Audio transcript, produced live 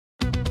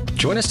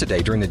Join us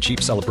today during the Jeep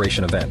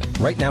Celebration event.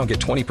 Right now, get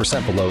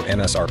 20% below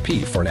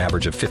MSRP for an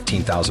average of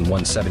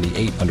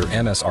 $15,178 under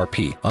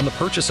MSRP on the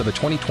purchase of a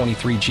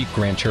 2023 Jeep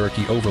Grand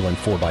Cherokee Overland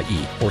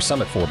 4xE or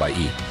Summit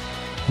 4xE.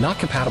 Not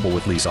compatible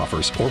with lease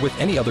offers or with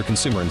any other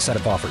consumer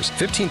incentive offers.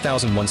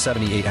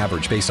 $15,178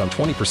 average based on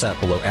 20%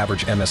 below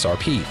average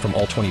MSRP from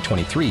all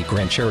 2023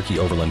 Grand Cherokee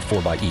Overland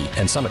 4xE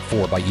and Summit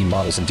 4xE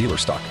models in dealer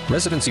stock.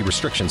 Residency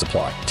restrictions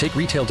apply. Take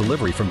retail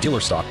delivery from dealer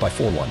stock by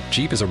 4/1.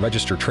 Jeep is a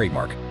registered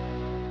trademark.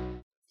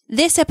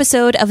 This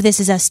episode of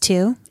This Is Us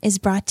Too is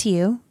brought to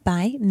you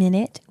by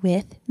Minute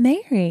with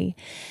Mary.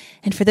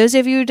 And for those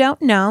of you who don't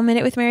know,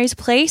 Minute with Mary's a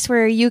place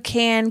where you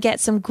can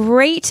get some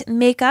great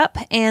makeup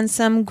and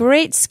some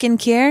great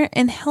skincare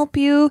and help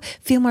you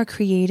feel more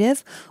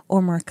creative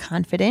or more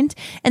confident.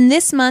 And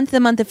this month,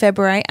 the month of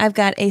February, I've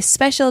got a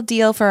special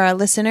deal for our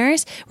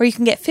listeners where you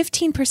can get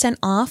 15%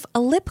 off a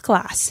lip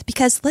gloss.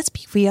 Because let's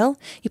be real,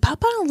 you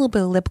pop on a little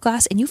bit of lip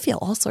gloss and you feel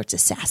all sorts of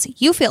sassy.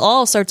 You feel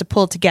all sorts of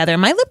pulled together.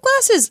 My lip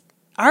glosses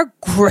are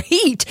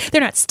great. They're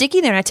not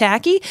sticky. They're not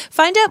tacky.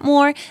 Find out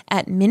more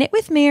at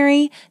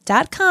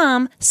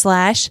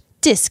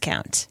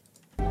minutewithmary.com/discount.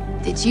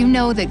 Did you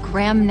know that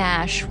Graham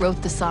Nash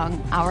wrote the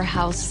song Our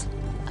House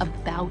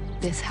about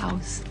this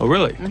house? Oh,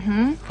 really?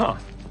 Mm-hmm. Huh.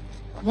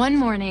 One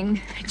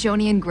morning,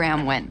 Joni and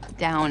Graham went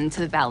down to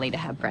the valley to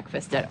have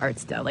breakfast at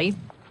Art's Deli.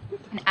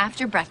 And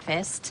after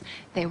breakfast,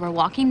 they were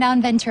walking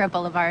down Ventura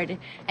Boulevard,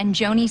 and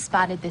Joni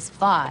spotted this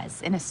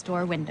vase in a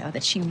store window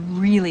that she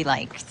really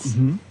liked.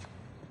 Mm-hmm.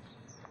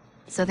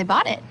 So they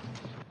bought it.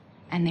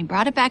 And they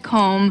brought it back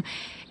home,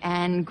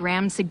 and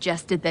Graham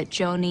suggested that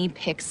Joni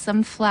pick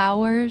some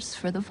flowers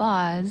for the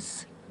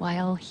vase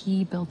while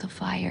he built a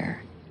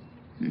fire.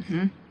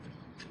 Mm-hmm.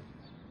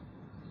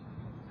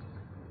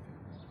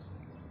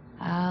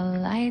 I'll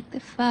light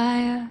the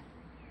fire.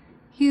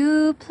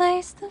 You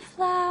place the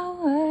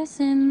flowers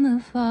in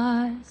the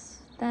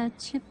vase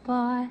that you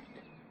bought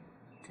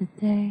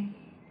today.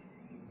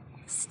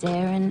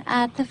 Staring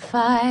at the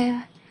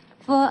fire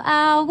for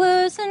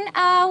hours and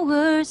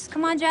hours.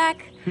 Come on,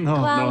 Jack.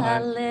 While I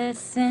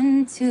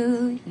listen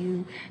to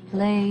you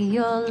play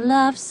your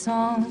love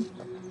song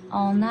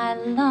all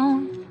night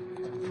long.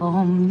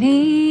 For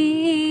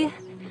me,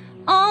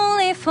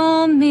 only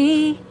for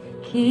me.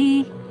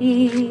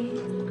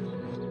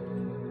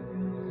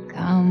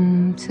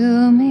 Come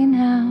to me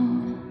now.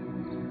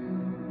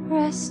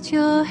 Rest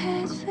your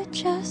head for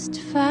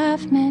just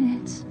 5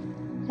 minutes.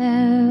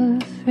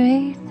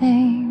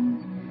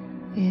 Everything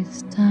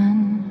is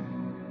done.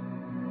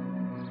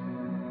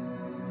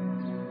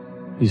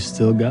 You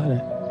still got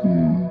it.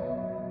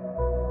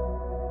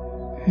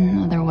 An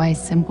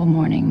otherwise simple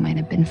morning might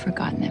have been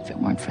forgotten if it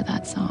weren't for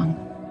that song.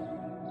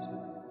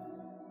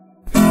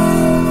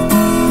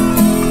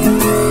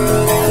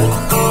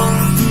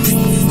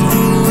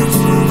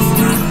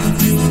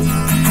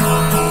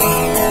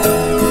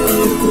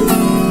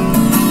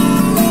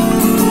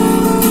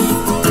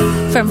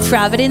 From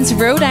Providence,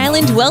 Rhode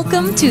Island,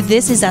 welcome to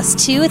This Is Us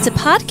Too. It's a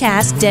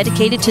podcast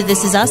dedicated to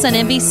This Is Us on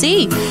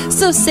NBC.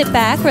 So sit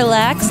back,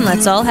 relax, and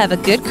let's all have a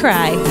good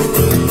cry.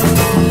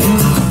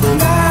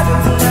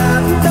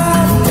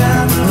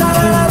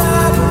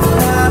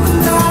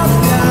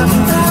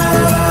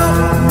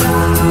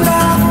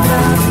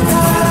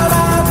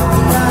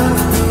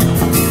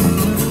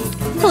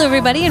 Hello,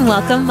 everybody, and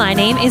welcome. My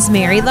name is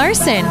Mary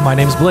Larson. My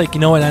name's Blake. You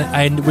know what?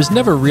 I was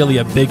never really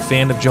a big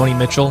fan of Joni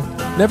Mitchell.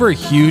 Never a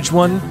huge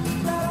one.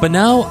 But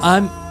now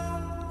I'm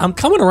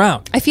coming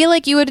around. I feel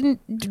like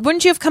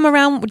wouldn't you have come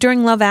around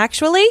during Love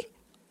Actually?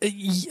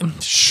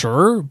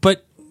 Sure,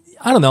 but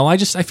I don't know. I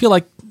feel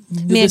like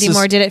Mandy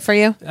Moore did it for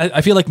you.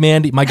 I feel like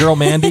my girl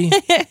Mandy's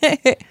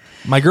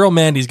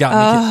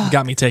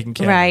got me taken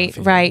care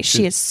of. Right.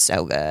 She is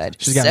so good.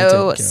 She's got me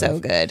taken care so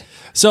of. good.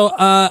 So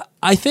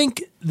I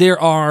think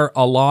there are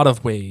a lot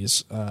of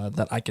ways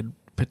that I could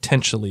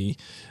potentially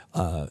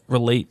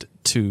relate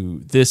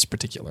to this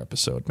particular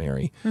episode,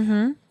 Mary.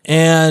 Mm-hmm.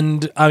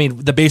 And I mean,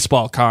 the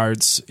baseball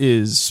cards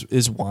is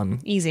one.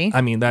 Easy.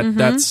 I mean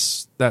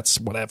that's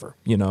whatever,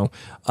 you know.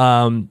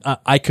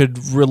 I could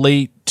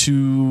relate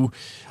to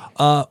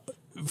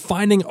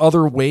finding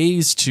other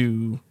ways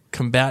to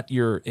combat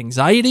your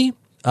anxiety,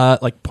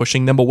 like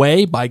pushing them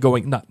away by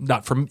going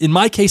not from, in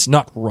my case,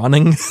 not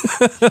running,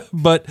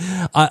 but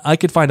I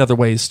could find other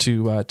ways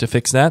to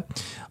fix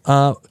that.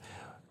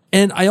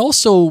 And I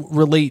also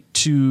relate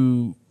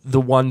to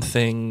the one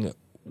thing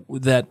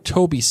that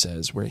Toby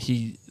says, where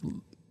he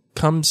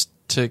comes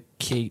to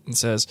Kate and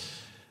says,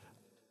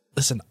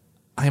 "Listen,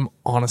 I'm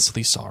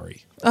honestly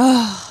sorry."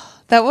 Oh,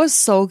 that was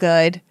so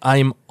good.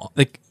 I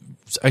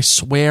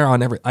swear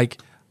on I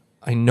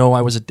know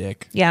I was a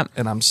dick. Yeah.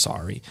 And I'm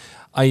sorry.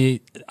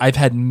 I've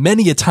had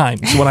many a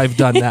times when I've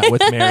done that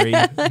with Mary.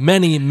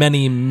 many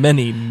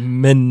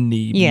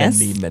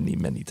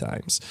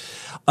times.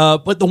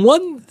 But the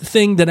one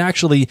thing that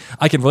actually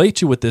I can relate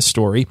to with this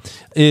story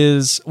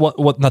is,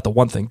 well, not the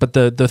one thing, but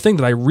the thing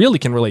that I really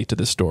can relate to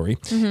this story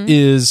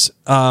is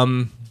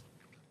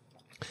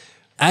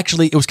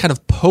Actually, it was kind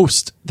of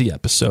post the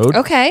episode.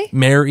 Okay.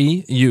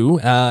 Mary, you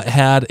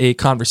had a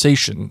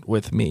conversation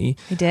with me.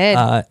 I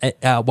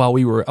did. While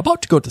we were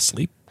about to go to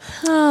sleep.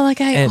 Oh, like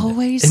I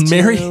always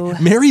do.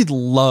 Mary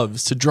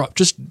loves to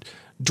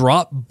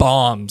drop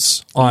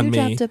bombs on You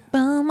me. dropped a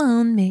bomb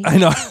on me. I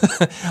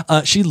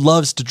know. She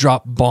loves to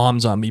drop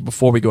bombs on me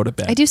before we go to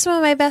bed. I do some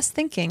of my best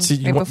thinking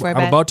before I'm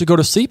bed. about to go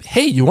to sleep.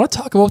 Hey, you want to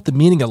talk about the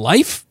meaning of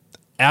life?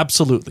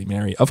 Absolutely,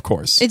 Mary. Of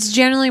course. It's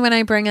generally when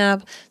I bring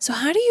up, so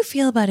how do you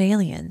feel about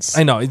aliens?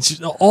 I know. It's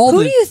all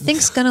Who do you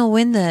think's going to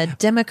win the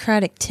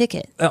Democratic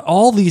ticket?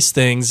 all these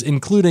things,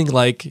 including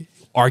like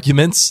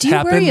arguments, Do you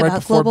happen worry right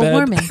about before global bed.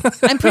 warming?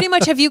 I'm pretty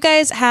much, have you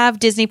guys have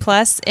Disney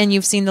Plus and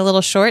you've seen the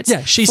little shorts?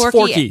 Yeah, she's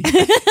Forky.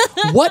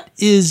 What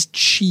is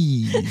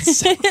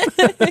cheese?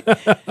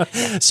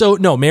 So,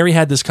 no, Mary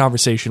had this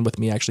conversation with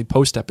me actually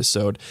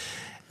post-episode.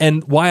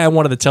 And why I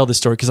wanted to tell this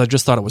story, because I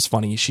just thought it was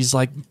funny. She's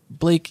like,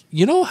 Blake,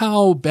 you know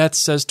how Beth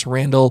says to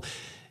Randall,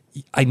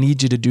 I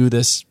need you to do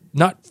this,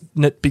 not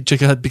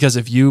because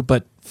of you,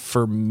 but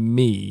for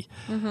me.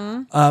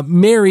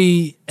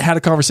 Mary had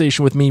a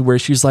conversation with me where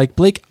she's like,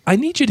 Blake, I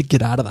need you to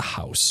get out of the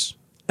house.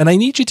 And I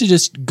need you to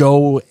just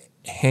go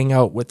hang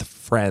out with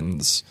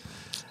friends.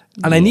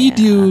 And I need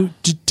you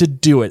to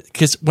do it.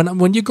 Because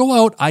when you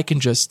go out, I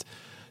can just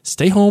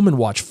stay home and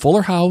watch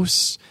Fuller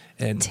House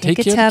and take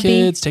care of the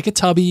kids, take a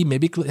tubby,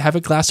 maybe have a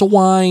glass of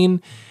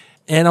wine.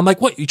 And I'm like,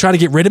 what, you trying to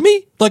get rid of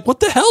me? Like, what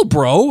the hell,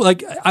 bro?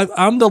 Like,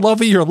 I'm the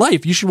love of your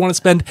life. You should want to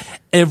spend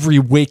every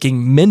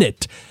waking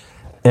minute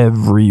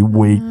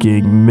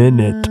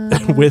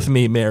with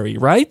me, Mary,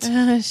 right?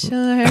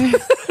 Sure.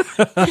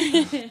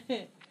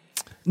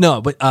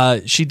 No,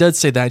 but she does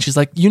say that. And she's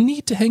like, you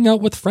need to hang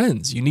out with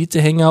friends. You need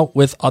to hang out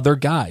with other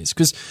guys.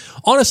 Because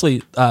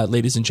honestly,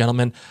 ladies and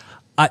gentlemen,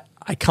 I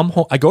come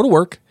home, I go to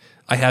work.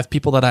 I have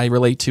people that I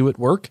relate to at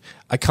work.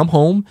 I come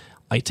home,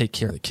 I take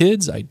care of the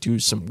kids, I do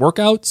some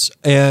workouts,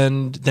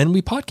 and then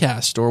we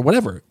podcast or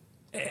whatever.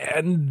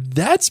 And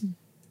that's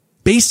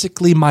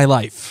basically my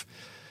life.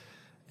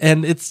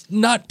 And it's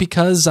not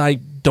because I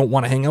don't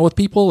want to hang out with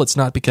people. It's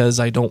not because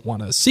I don't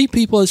want to see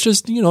people. It's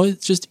just,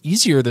 it's just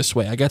easier this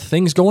way. I got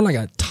things going.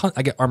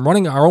 I'm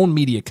running our own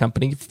media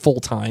company full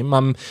time.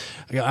 I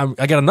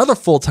got another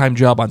full time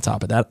job on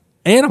top of that.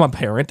 And I'm a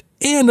parent,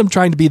 and I'm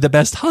trying to be the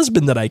best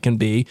husband that I can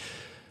be.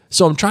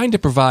 So I'm trying to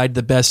provide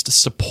the best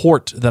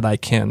support that I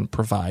can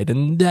provide.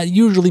 And that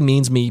usually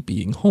means me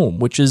being home,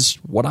 which is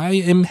what I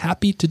am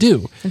happy to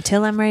do.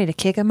 Until I'm ready to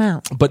kick them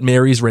out. But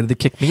Mary's ready to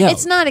kick me out.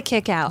 It's not a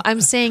kick out.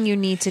 I'm saying you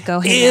need to go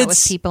hang out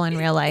with people in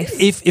real life.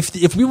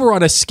 If we were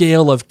on a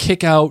scale of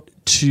kick out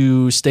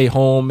to stay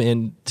home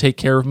and take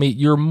care of me,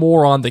 you're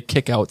more on the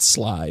kick out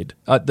slide,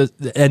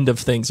 the end of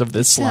things of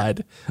this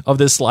slide, of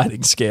this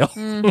sliding scale.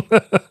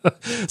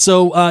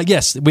 So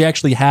yes, we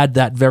actually had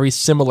that very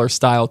similar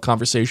style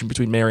conversation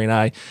between Mary and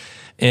I.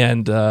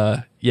 And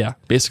yeah,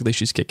 basically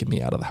she's kicking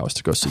me out of the house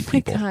to go see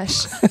people. Oh my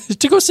gosh.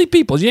 To go see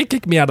people. You ain't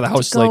kicking me out of the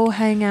house. To go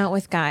hang out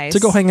with guys. To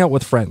go hang out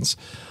with friends.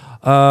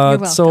 You're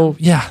welcome. So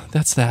yeah,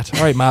 that's that.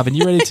 All right, Marvin,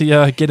 you ready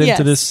to get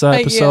into this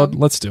episode?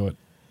 Let's do it.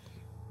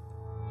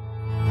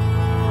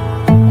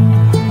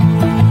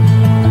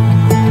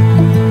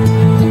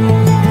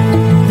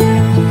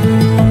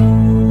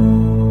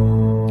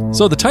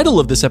 So the title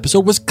of this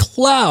episode was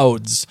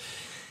Clouds.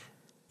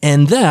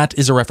 And that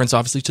is a reference,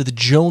 obviously, to the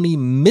Joni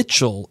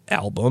Mitchell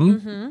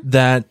album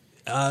that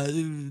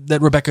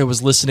Rebecca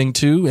was listening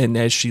to, and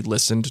as she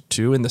listened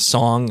to, in the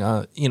song,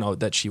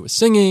 that she was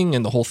singing,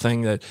 and the whole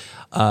thing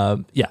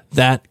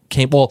that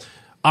came. Well,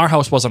 Our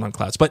House wasn't on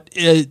Clouds, but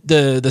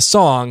the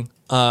song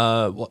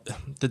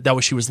that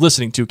she was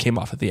listening to came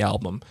off of the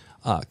album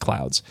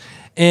Clouds.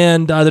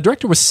 And the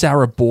director was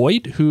Sarah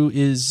Boyd, who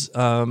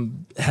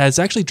has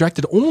actually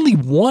directed only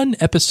one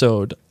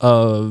episode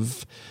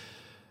of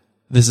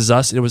This Is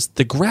Us. It was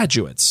The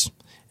Graduates.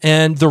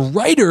 And the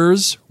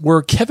writers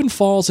were Kevin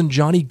Falls and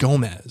Johnny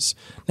Gomez.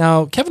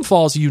 Now, Kevin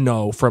Falls,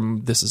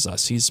 from This Is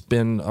Us. He's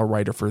been a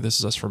writer for This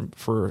Is Us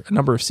for a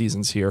number of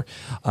seasons here.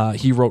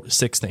 He wrote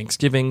 6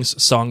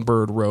 Thanksgivings,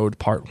 Songbird Road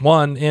Part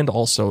 1, and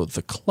also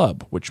The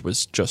Club, which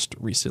was just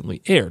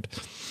recently aired.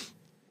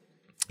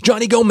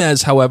 Johnny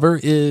Gomez, however,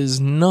 is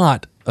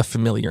not a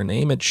familiar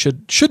name. It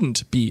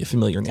shouldn't be a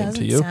familiar name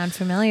to you. Doesn't sound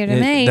familiar to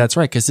me. That's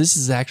right, because this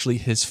is actually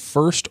his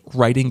first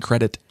writing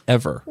credit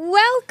ever.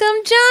 Welcome,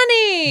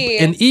 Johnny.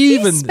 And he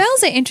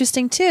spells it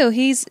interesting too.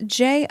 He's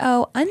Jony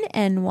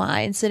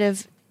instead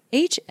of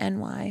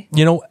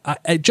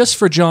HNY. Just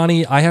for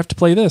Johnny, I have to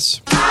play this.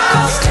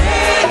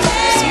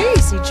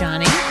 Seriously,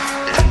 Johnny,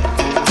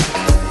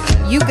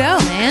 you go,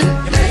 man.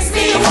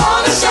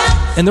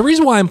 And the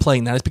reason why I'm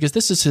playing that is because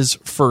this is his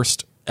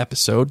first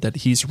episode that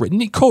he's written.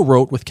 He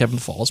co-wrote with Kevin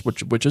Falls,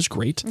 which is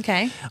great.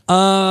 Okay.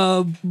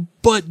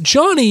 But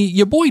Johnny,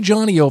 your boy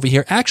Johnny over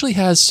here, actually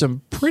has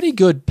some pretty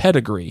good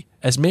pedigree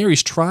as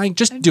Mary's trying.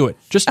 Just do it.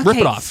 Just rip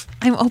it off.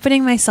 I'm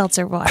opening my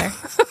seltzer water.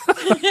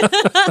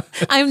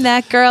 I'm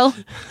that girl.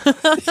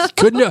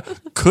 Couldn't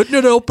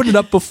have opened it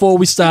up before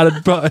we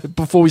started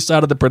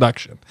the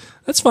production.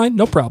 That's fine,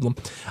 no problem.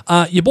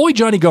 Your boy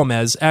Johnny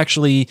Gomez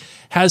actually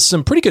has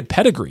some pretty good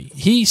pedigree.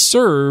 He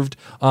served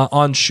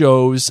on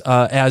shows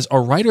as a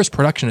writer's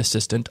production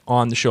assistant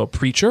on the show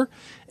Preacher,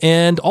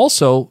 and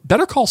also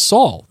Better Call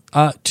Saul.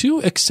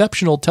 Two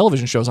exceptional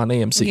television shows on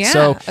AMC. Yeah,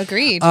 so,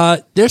 agreed.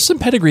 There's some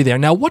pedigree there.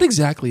 Now, what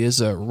exactly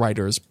is a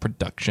writer's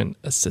production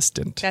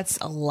assistant? That's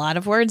a lot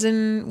of words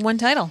in one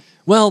title.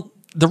 Well,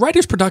 the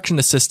writer's production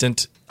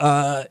assistant,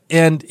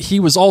 and he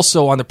was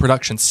also on the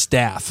production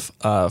staff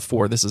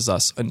for This Is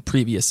Us in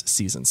previous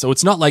seasons. So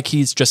it's not like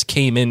he's just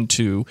came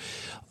into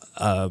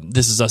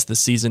This Is Us this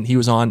season. He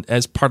was on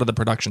as part of the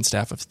production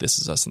staff of This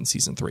Is Us in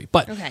season 3.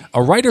 But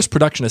a writer's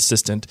production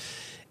assistant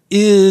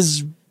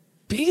is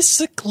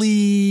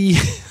basically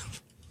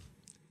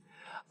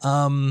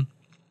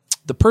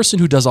the person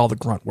who does all the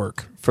grunt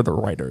work for the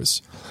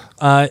writers.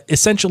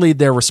 Essentially,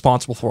 they're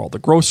responsible for all the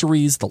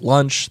groceries, the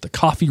lunch, the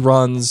coffee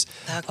runs.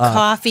 The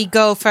coffee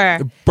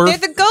gopher. They're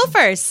the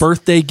gophers.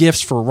 Birthday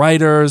gifts for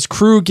writers,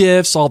 crew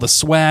gifts, all the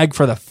swag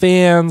for the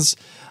fans,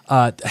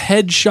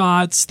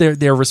 headshots.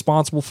 They're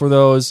responsible for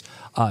those,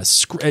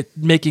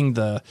 making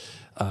the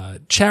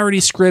charity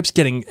scripts,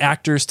 getting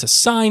actors to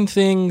sign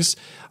things,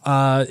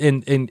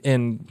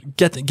 and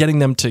getting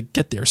them to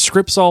get their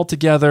scripts all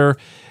together.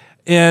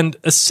 And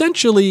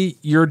essentially,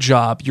 your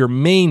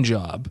main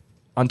job,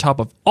 on top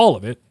of all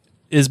of it,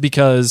 is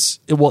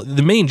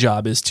the main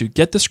job is to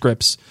get the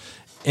scripts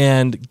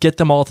and get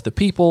them all to the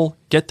people,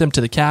 get them to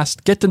the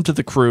cast, get them to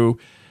the crew,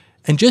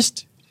 and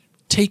just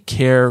take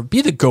care,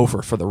 be the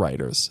gopher for the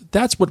writers.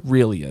 That's what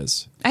really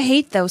is. I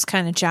hate those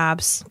kind of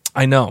jobs.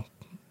 I know.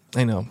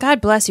 God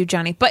bless you,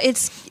 Johnny. But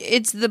it's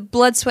the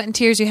blood, sweat, and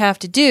tears you have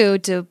to do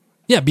to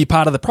be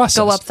part of the process.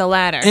 Go up the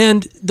ladder.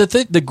 And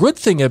the good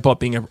thing about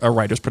being a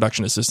writer's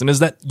production assistant is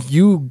that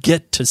you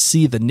get to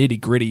see the nitty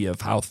gritty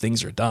of how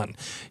things are done.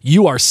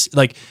 You are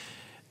like,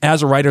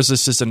 as a writer's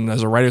assistant and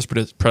as a writer's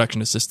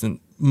production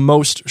assistant,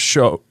 most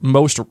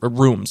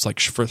rooms, like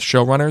for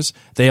showrunners,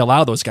 they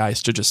allow those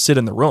guys to just sit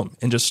in the room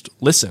and just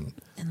listen.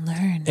 And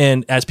learn.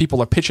 And as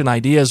people are pitching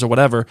ideas or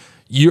whatever,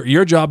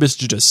 your job is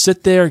to just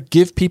sit there,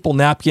 give people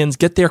napkins,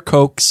 get their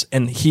Cokes,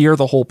 and hear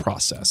the whole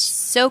process.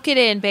 Soak it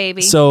in,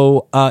 baby.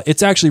 So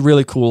it's actually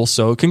really cool.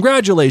 So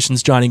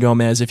congratulations, Johnny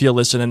Gomez, if you're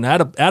listening.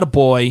 At a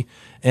boy.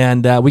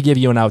 And we give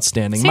you an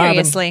outstanding.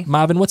 Seriously.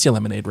 Marvin, what's your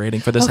lemonade rating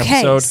for this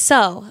okay, episode?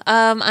 So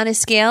on a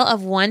scale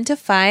of 1 to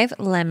 5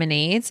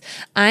 lemonades,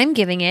 I'm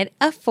giving it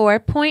a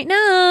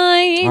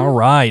 4.9. All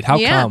right. How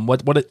come?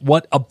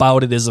 What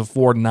about it is a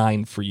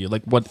 4.9 for you?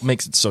 Like, what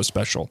makes it so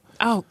special?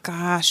 Oh,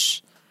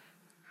 gosh.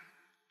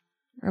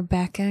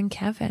 Rebecca and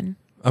Kevin.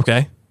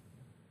 Okay.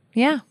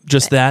 Yeah.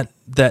 Just that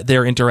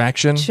their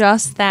interaction?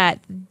 Just that.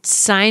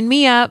 Sign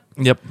me up.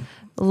 Yep.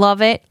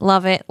 Love it,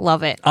 love it,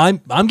 love it.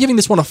 I'm giving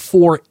this one a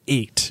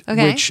 4.8,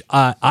 okay. Which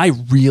I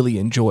really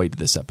enjoyed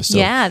this episode.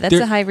 Yeah, that's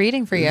a high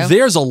reading for you.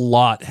 There's a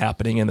lot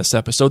happening in this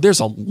episode. There's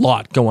a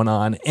lot going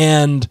on,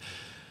 and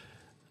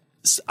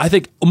I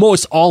think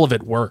almost all of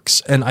it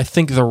works. And I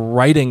think the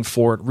writing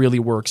for it really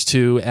works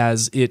too,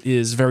 as it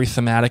is very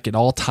thematic. It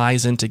all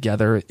ties in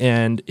together,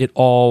 and it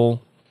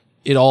all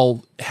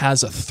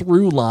has a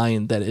through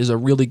line that is a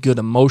really good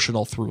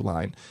emotional through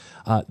line.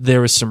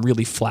 There is some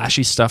really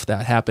flashy stuff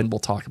that happened. We'll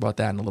talk about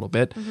that in a little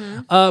bit.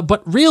 Mm-hmm.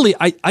 But really,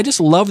 I just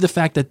love the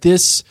fact that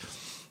this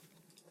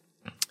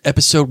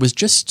episode was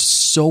just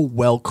so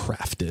well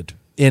crafted.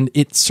 And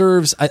it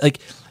serves,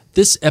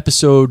 this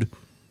episode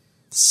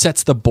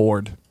sets the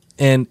board.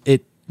 And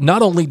it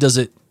not only does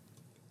it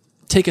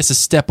take us a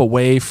step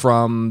away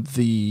from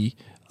the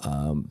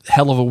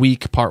Hell of a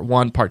Week, part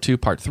 1, part 2,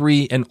 part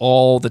 3, and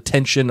all the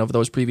tension of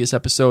those previous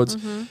episodes.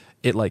 Mm-hmm.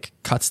 It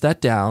cuts that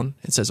down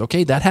and says,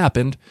 okay, that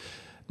happened.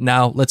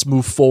 Now let's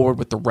move forward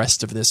with the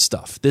rest of this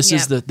stuff. This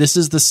is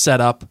the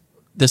setup.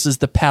 This is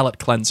the palate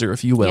cleanser,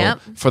 if you will,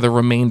 for the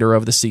remainder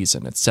of the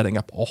season. It's setting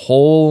up a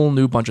whole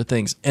new bunch of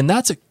things. And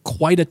that's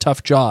quite a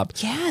tough job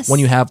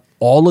when you have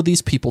all of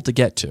these people to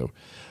get to.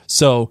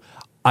 So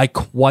I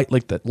quite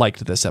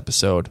liked this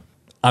episode.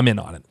 I'm in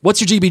on it.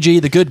 What's your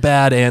GBG, the good,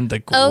 bad, and the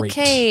great?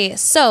 Okay,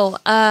 so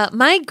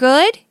my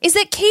good is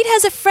that Kate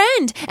has a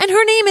friend, and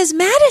her name is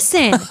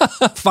Madison.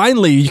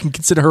 Finally, you can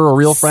consider her a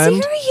real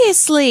friend?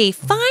 Seriously,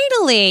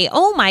 finally.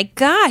 Oh my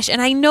gosh.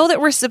 And I know that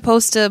we're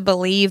supposed to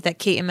believe that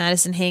Kate and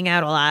Madison hang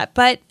out a lot,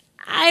 but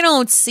I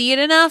don't see it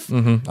enough.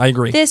 Mm-hmm, I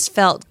agree. This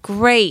felt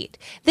great.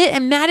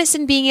 And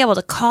Madison being able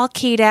to call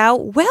Kate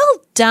out,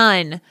 well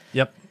done.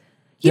 Yep.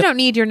 You don't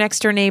need your next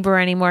door neighbor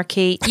anymore,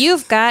 Kate.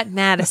 You've got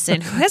Madison,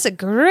 who has a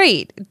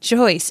great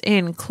choice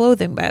in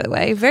clothing, by the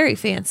way. Very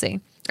fancy.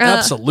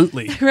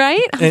 Absolutely.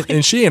 Right?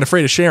 And she ain't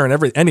afraid of sharing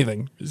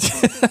anything.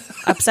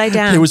 Upside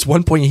down. There was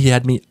one point he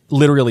had me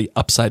literally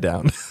upside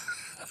down.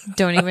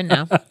 Don't even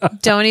know.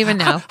 Don't even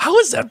know. How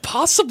is that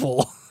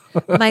possible?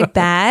 My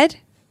bad.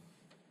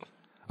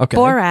 Okay.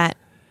 Borat.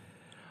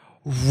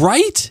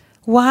 Right?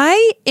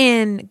 Why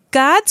in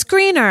God's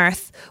green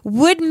earth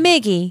would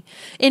Miggy,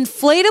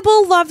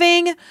 inflatable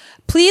loving,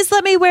 please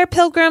let me wear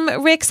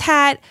Pilgrim Rick's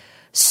hat,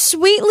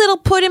 sweet little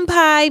pudding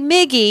pie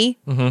Miggy,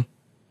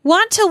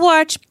 want to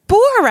watch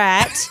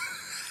Borat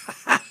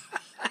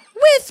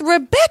with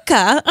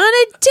Rebecca on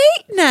a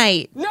date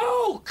night?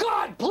 No,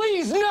 God,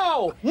 please,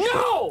 no,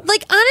 no.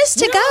 Like, honest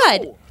to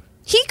God,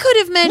 he could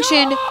have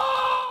mentioned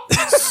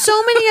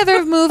so many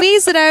other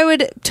movies that I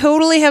would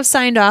totally have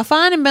signed off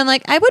on and been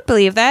like, I would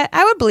believe that.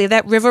 I would believe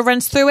that. River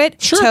Runs Through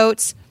It. Sure.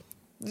 Totes.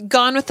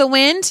 Gone with the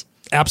Wind.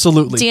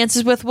 Absolutely.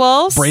 Dances with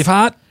Wolves.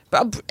 Braveheart.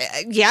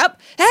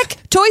 Yep.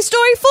 Heck, Toy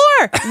Story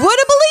 4. Would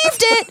have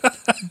believed it.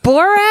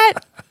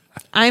 Borat.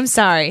 I'm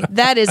sorry.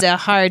 That is a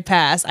hard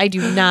pass. I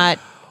do not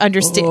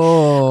understand.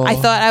 I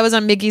thought I was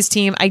on Miggy's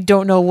team. I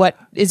don't know what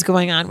is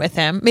going on with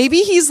him.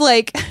 Maybe he's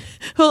like,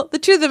 well, the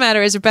truth of the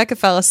matter is Rebecca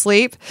fell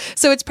asleep.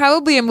 So it's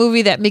probably a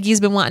movie that Miggy's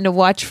been wanting to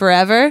watch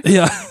forever.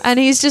 Yeah. And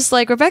he's just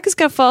like, Rebecca's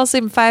going to fall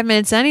asleep in 5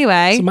 minutes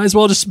anyway. So might as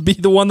well just be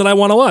the one that I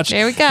want to watch.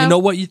 There we go. You know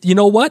what? You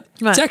know what?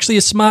 It's actually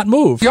a smart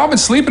move. Y'all been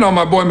sleeping on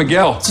my boy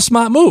Miguel. It's a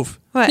smart move.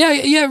 What?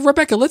 Yeah,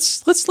 Rebecca,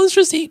 let's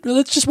just eat.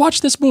 Let's just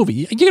watch this movie.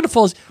 You're going to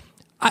fall asleep.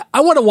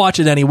 I want to watch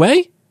it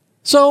anyway.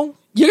 So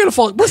you're going to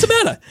fall. What's the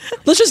matter?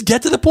 Let's just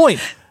get to the point.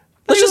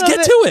 Let's just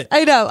get to it.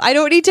 I know. I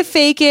don't need to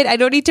fake it. I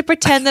don't need to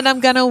pretend that I'm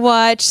going to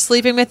watch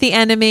Sleeping with the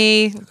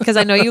Enemy because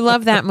I know you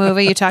love that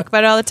movie. You talk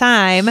about it all the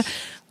time.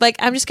 Like,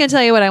 I'm just going to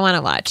tell you what I want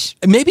to watch.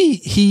 Maybe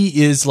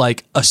he is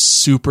like a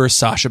super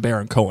Sacha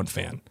Baron Cohen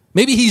fan.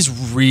 Maybe he's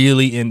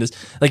really into,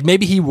 like,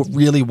 maybe he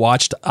really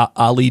watched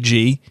Ali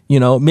G. You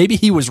know, maybe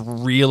he was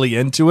really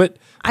into it.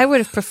 I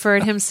would have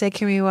preferred him say,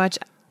 can we watch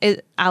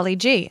Ali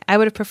G? I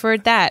would have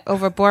preferred that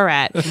over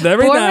Borat.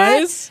 Very Borat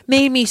nice.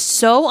 made me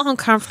so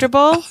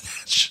uncomfortable.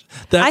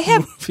 That I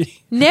have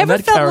movie, never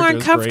that felt more character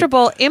is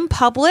uncomfortable in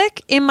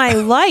public in my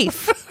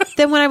life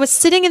than when I was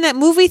sitting in that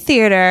movie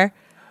theater.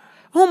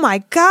 Oh my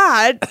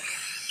God.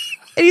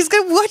 And he's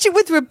going to watch it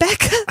with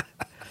Rebecca.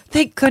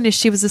 Thank goodness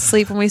she was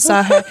asleep when we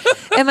saw her.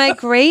 And my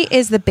great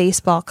is the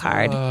baseball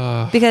card.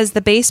 Because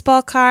the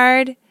baseball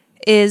card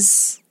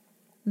is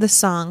the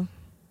song.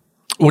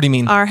 What do you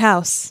mean? Our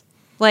House.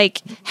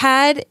 Like,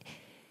 had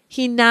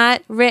he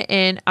not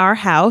written Our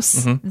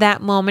House,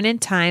 that moment in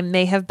time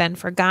may have been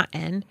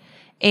forgotten.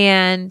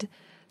 And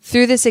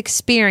through this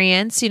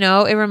experience, you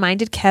know, it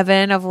reminded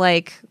Kevin of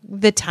like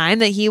the time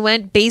that he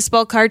went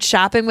baseball card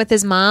shopping with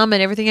his mom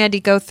and everything he had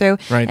to go through.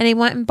 Right. And he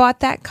went and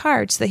bought that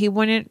card so that he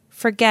wouldn't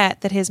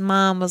forget that his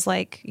mom was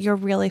like, you're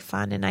really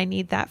fun and I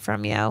need that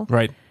from you.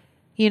 Right.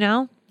 You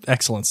know?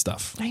 Excellent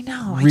stuff. I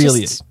know.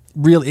 Really,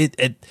 really.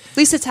 At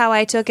least it's how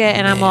I took it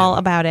and I'm all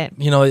about it.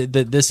 You know,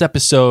 this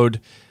episode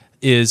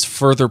is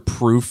further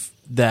proof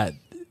that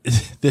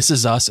This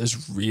Is Us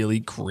is really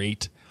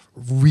great.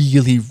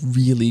 Really,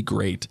 really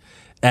great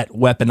at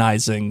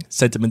weaponizing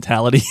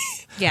sentimentality.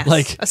 Yes.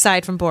 Like,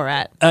 aside from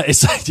Borat.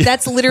 yeah.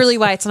 That's literally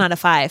why it's not a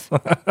 5.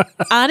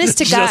 Honest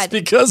to God.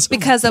 Just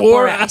because of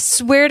Borat. I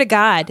swear to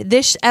God,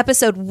 this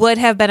episode would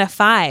have been a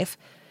 5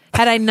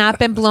 had I not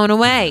been blown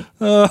away.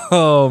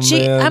 Oh,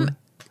 man.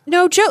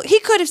 No joke.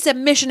 He could have said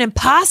Mission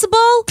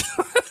Impossible.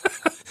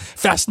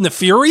 Fast and the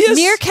Furious?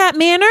 Meerkat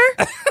Manor.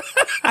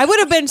 I would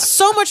have been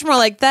so much more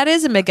like, that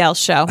is a Miguel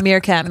show.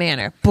 Meerkat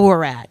Manor.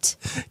 Borat.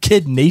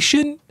 Kid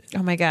Nation?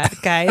 Oh my God,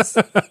 guys.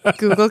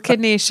 Google Kid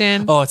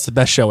Nation. Oh, it's the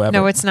best show ever.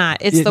 No, it's not.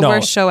 It's the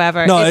worst show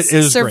ever. No, it's it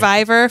is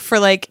Survivor for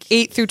like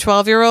 8 through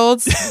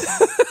 12-year-olds.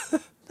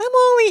 I'm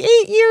only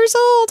 8 years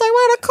old. I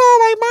want to call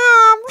my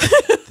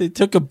mom. They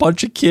took a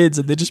bunch of kids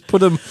and they just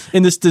put them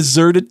in this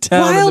deserted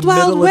town Wild, in the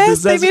middle Wild of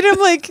West. the They desert. made them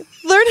like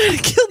learn how to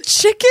kill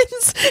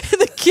chickens.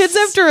 And the kids,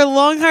 after a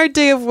long, hard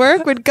day of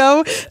work, would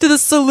go to the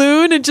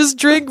saloon and just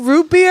drink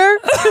root beer.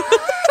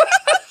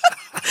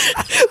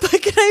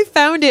 Like, and I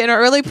found it in our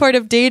early part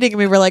of dating, and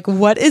we were like,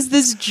 what is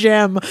this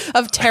gem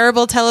of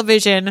terrible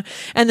television?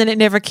 And then it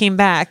never came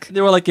back.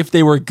 They were like, if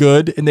they were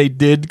good and they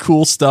did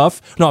cool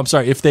stuff. No, I'm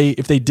sorry. If they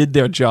did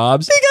their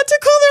jobs. They got to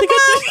call their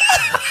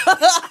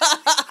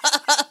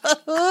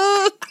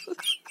mom.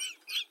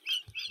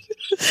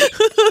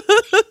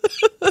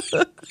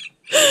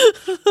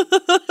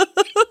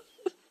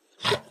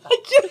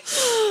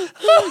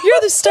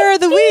 You're the star of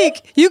the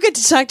week. You get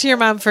to talk to your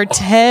mom for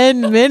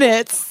 10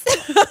 minutes.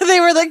 They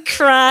were like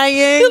crying.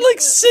 They're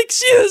like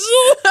 6 years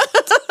old.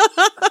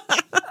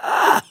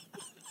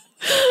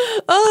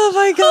 Oh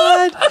my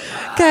God.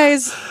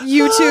 Guys,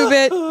 YouTube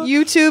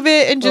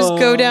it and just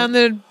go down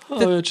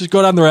just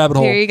go down the rabbit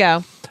hole. Here you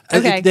go.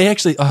 Okay. They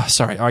actually,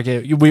 sorry.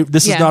 Okay,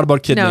 this is not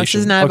about Kid Nation. No, this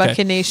is not about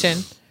Kid Nation.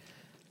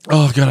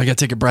 Oh, God, I got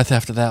to take a breath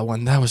after that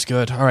one. That was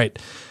good. All right.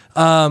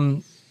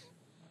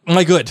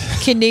 My good.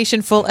 Kid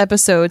Nation full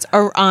episodes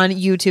are on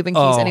YouTube in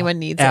case anyone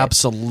needs it.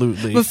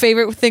 Absolutely. My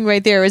favorite thing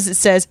right there is it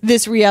says,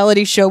 this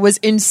reality show was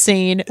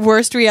insane.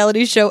 Worst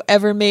reality show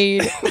ever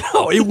made.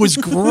 No, it was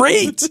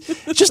great.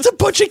 Just a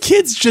bunch of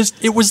kids.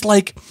 It was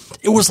like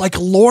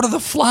Lord of the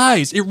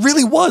Flies. It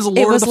really was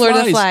Lord of the Flies. Lord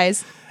of the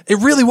Flies. It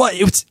really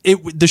was.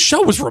 The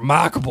show was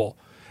remarkable.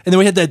 And then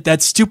we had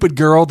that stupid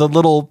girl, the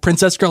little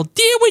princess girl.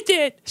 Deal with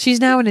it. She's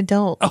now an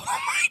adult. Oh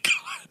my God.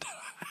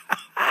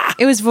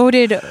 It was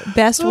voted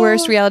best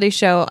worst reality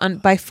show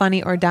by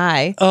Funny or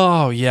Die.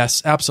 Oh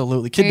yes,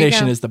 absolutely. Kid There you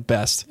Nation go. is the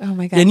best. Oh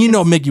my God. And you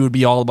know Miggy would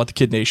be all about the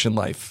Kid Nation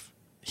life.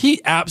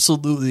 He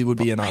absolutely would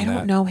be in on I that.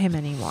 don't know him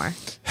anymore.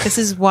 This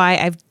is why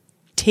I've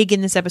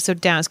taken this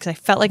episode down, because I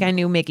felt like I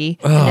knew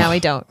Miggy, and now I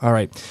don't. All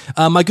right.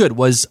 My good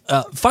was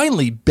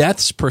finally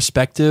Beth's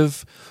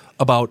perspective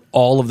about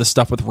all of the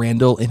stuff with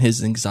Randall and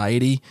his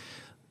anxiety.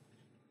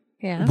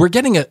 Yeah. We're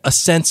getting a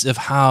sense of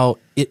how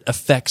it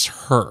affects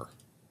her.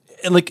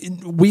 And like,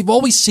 we've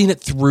always seen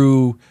it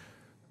through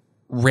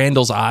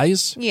Randall's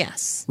eyes.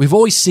 Yes. We've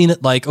always seen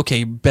it like,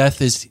 okay,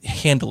 Beth is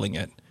handling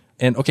it.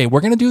 And okay, we're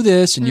going to do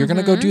this and you're going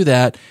to go do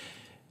that.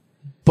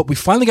 But we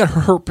finally got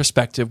her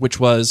perspective, which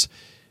was,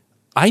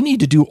 I need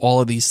to do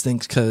all of these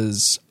things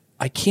because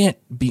I can't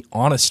be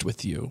honest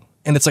with you.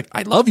 And it's like,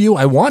 I love you.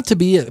 I want to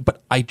be,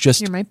 but I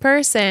just, You're my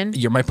person.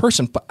 you're my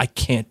person, but I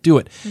can't do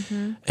it.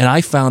 And I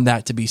found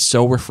that to be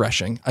so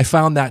refreshing. I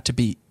found that to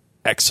be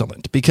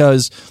excellent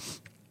because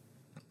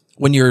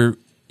when you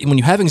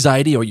have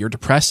anxiety or you're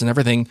depressed and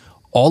everything,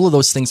 all of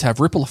those things have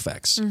ripple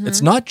effects.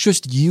 It's not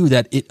just you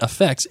that it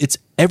affects, it's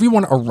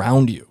everyone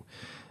around you.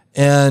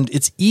 And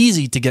it's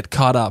easy to get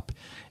caught up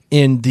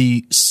in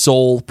the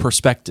soul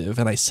perspective.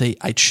 And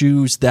I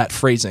choose that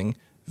phrasing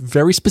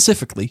very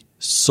specifically,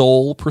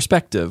 soul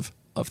perspective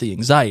of the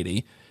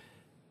anxiety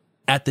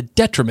at the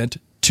detriment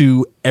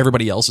to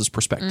everybody else's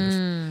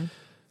perspective.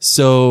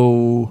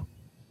 So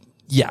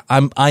yeah,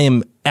 I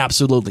am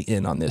absolutely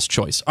in on this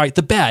choice. All right,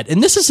 the bad,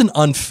 and this is an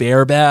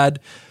unfair bad.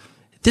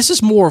 This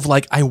is more of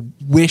like, I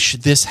wish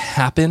this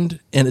happened,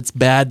 and it's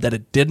bad that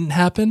it didn't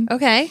happen.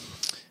 Okay.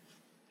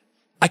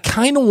 I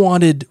kind of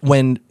wanted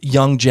when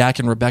young Jack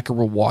and Rebecca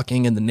were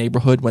walking in the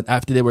neighborhood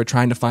after they were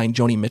trying to find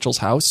Joni Mitchell's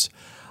house,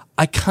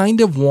 I kind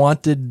of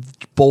wanted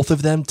both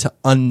of them to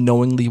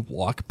unknowingly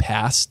walk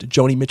past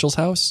Joni Mitchell's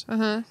house.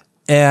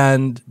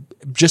 And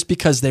just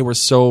because they were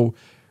so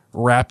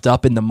wrapped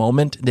up in the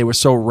moment, they were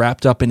so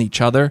wrapped up in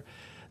each other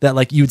that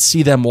like you'd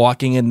see them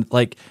walking and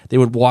like they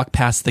would walk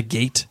past the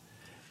gate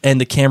and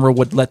the camera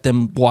would let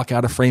them walk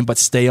out of frame but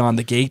stay on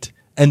the gate.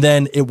 And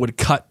then it would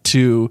cut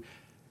to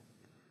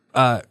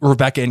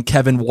Rebecca and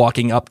Kevin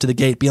walking up to the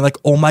gate being like,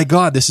 oh my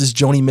God, this is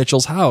Joni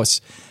Mitchell's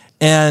house.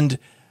 And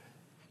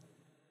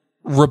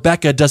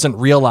Rebecca doesn't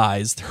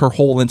realize her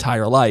whole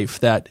entire life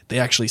that they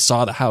actually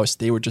saw the house.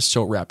 They were just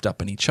so wrapped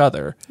up in each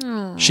other.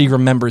 She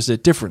remembers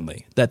it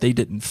differently, that they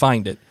didn't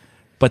find it,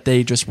 but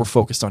they just were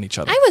focused on each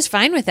other. I was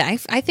fine with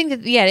it. I think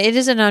that, yeah, it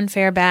is an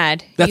unfair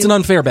bad. That's an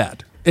unfair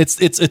bad.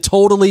 It's a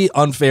totally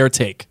unfair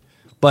take,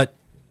 but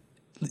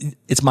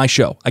it's my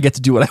show. I get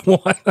to do what I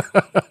want.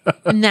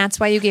 And that's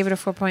why you gave it a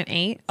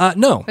 4.8?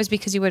 No. Was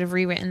because you would have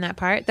rewritten that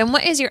part? Then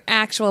what is your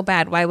actual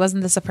bad? Why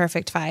wasn't this a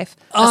perfect 5,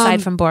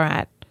 aside from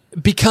Borat?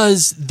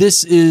 Because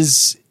this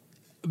is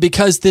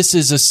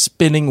a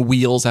spinning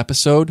wheels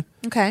episode.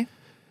 Okay.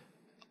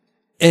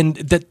 And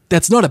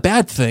that's not a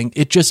bad thing.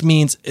 It just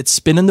means it's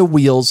spinning the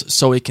wheels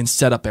so it can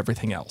set up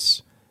everything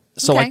else.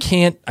 So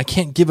Okay. I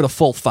can't give it a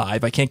full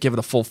 5. I can't give it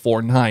a full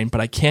 4.9, but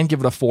I can give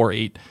it a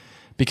 4.8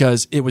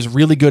 because it was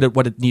really good at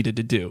what it needed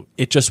to do.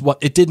 It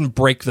didn't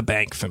break the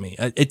bank for me.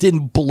 It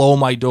didn't blow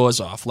my doors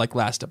off like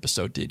last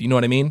episode did. You know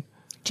what I mean?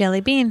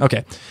 Jelly bean.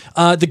 Okay.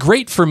 The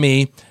great for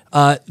me,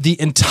 the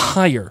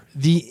entire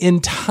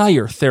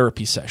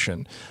therapy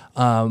session,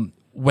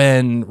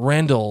 when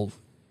Randall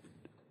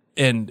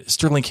and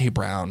Sterling K.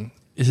 Brown,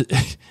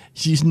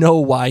 you know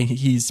why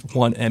he's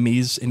won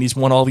Emmys and he's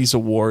won all these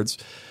awards,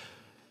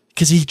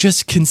 because he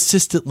just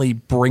consistently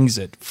brings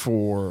it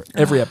for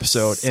every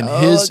episode. And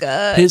his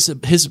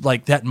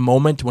like that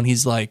moment when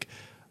he's like,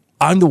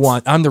 I'm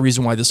the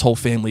reason why this whole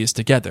family is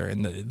together.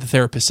 And the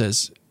therapist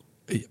says,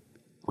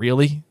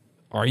 really?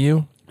 Are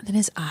you? And then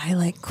his eye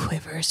like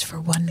quivers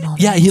for one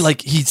moment. Yeah,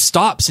 he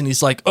stops and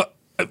he's like,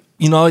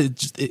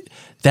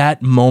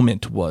 that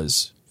moment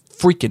was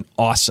freaking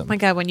awesome. Oh my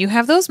God, when you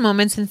have those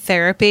moments in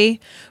therapy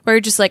where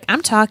you're just like,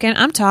 I'm talking,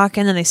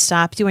 and they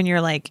stop you and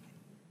you're like,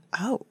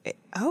 oh,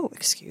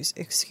 excuse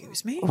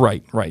me.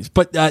 Right.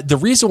 But the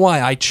reason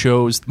why I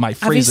chose my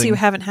phrasing, Obviously, you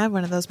haven't had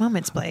one of those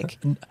moments, Blake.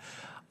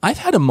 I've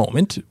had a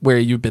moment where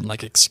you've been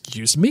like,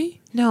 excuse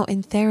me? No,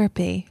 in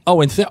therapy. Oh,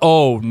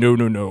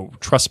 no.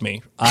 Trust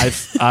me.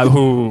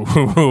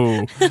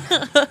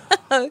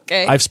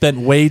 Okay. I've spent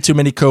way too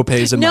many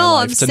copays in my No,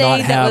 life I'm to not saying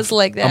that have was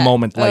like a that.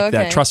 moment like Oh,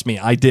 that. okay. Trust me,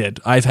 I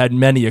did. I've had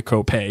many a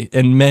copay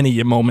and many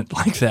a moment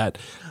like that.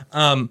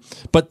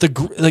 But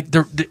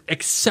the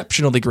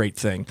exceptionally great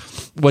thing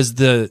was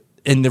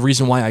and the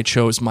reason why I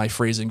chose my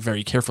phrasing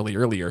very carefully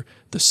earlier,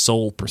 the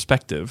soul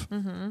perspective,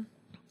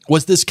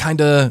 was this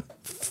kind of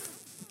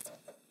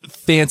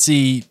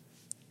fancy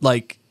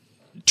like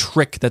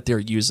trick that they're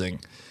using.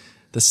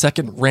 The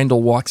second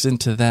Randall walks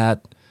into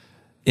that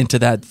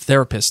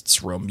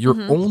therapist's room,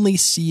 you're only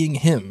seeing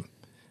him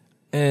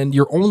and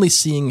you're only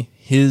seeing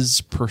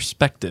his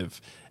perspective.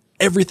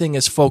 Everything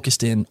is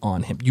focused in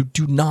on him. You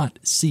do not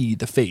see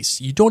the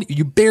face.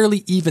 You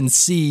barely even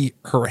see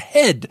her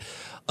head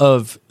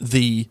of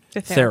the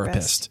therapist.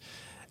 therapist.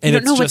 You And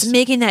don't know it's what's just-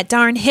 making that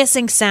darn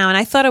hissing sound.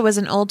 I thought it was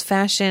an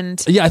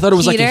old-fashioned Yeah, I thought it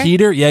was like a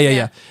heater. Yeah.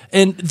 Yeah.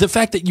 And the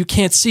fact that you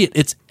can't see it,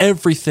 it's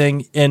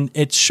everything, and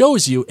it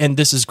shows you, and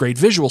this is great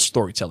visual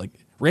storytelling.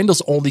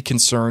 Randall's only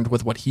concerned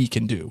with what he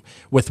can do,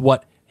 with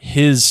what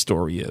his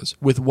story is,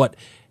 with what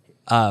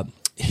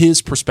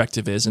his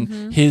perspective is,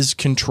 and his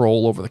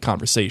control over the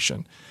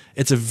conversation.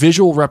 It's a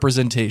visual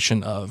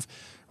representation of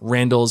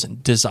Randall's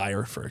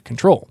desire for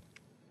control.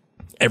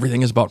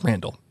 Everything is about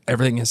Randall.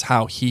 Everything is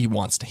how he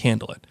wants to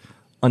handle it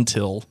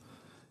until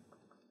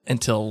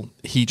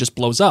he just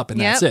blows up, and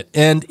that's Yep. it.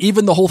 And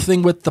even the whole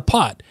thing with the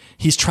pot,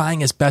 he's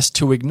trying his best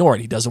to ignore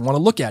it. He doesn't want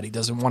to look at it. He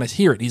doesn't want to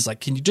hear it. He's like,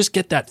 can you just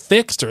get that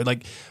fixed? Or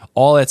like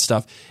all that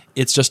stuff.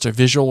 It's just a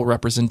visual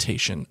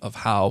representation of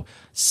how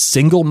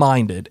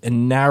single-minded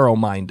and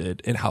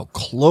narrow-minded and how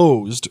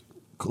closed,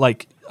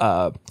 like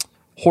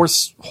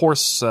horse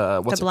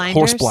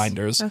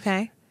blinders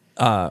Okay.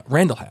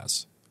 Randall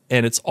has.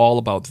 And it's all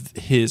about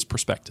his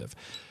perspective.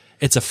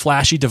 It's a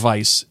flashy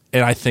device,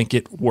 and I think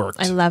it worked.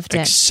 I loved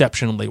it.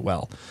 Exceptionally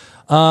well.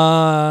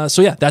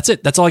 So yeah, that's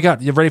it. That's all I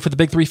got. You ready for the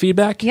big three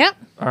feedback? Yep.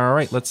 All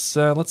right, let's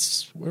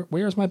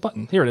where's my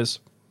button? Here it is.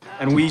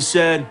 And we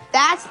said,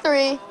 That's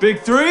 3. big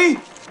three?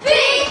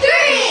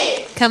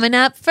 Coming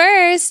up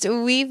first,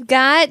 we've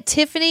got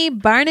Tiffany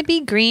Barnaby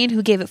Green,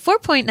 who gave it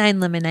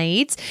 4.9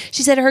 lemonades.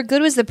 She said her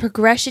good was the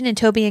progression in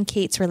Toby and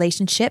Kate's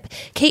relationship.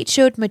 Kate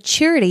showed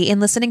maturity in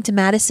listening to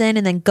Madison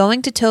and then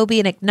going to Toby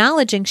and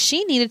acknowledging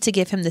she needed to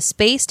give him the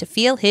space to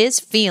feel his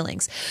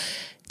feelings.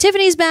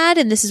 Tiffany's bad,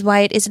 and this is why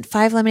it isn't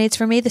 5 lemonades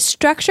for me. The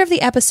structure of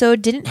the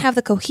episode didn't have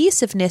the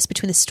cohesiveness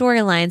between the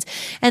storylines,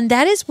 and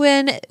that is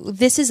when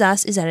This Is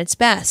Us is at its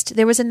best.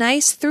 There was a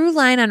nice through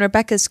line on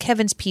Rebecca's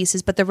Kevin's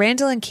pieces, but the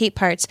Randall and Kate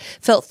parts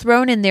felt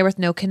thrown in there with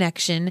no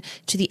connection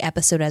to the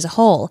episode as a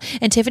whole.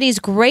 And Tiffany's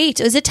great.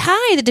 It was a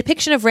tie, the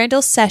depiction of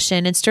Randall's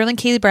session and Sterling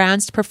K.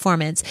 Brown's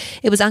performance.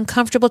 It was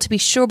uncomfortable to be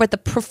sure, but the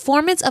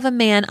performance of a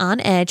man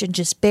on edge and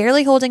just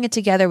barely holding it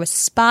together was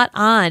spot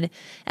on.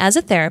 As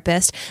a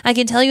therapist, I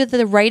can tell you that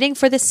the writing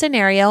for this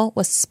scenario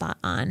was spot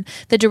on.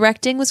 The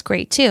directing was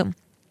great too.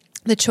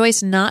 The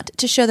choice not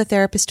to show the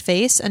therapist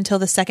face until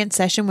the second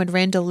session when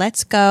Randall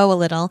lets go a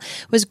little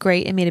was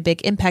great and made a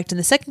big impact. And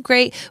the second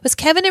great was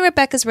Kevin and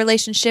Rebecca's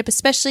relationship,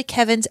 especially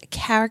Kevin's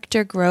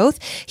character growth.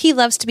 He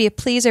loves to be a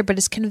pleaser, but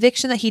his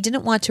conviction that he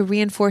didn't want to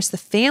reinforce the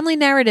family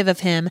narrative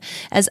of him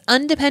as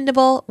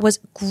undependable was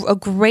a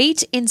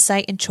great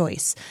insight and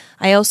choice.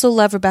 I also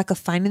love Rebecca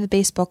finding the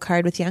baseball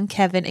card with young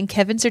Kevin, and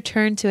Kevin's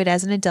return to it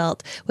as an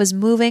adult was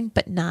moving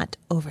but not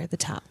over the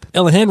top.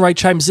 Ellen Handwright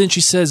chimes in.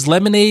 She says,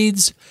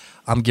 lemonades,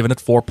 I'm giving it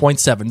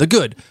 4.7. The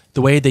good,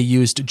 the way they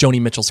used Joni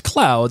Mitchell's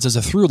Clouds as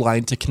a through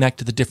line to connect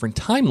to the different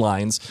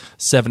timelines,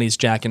 70s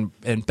Jack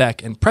and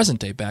Beck and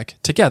present-day Beck,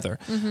 together.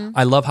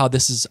 I love how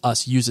This Is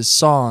Us uses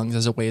songs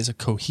as a way of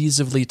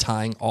cohesively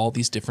tying all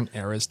these different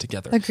eras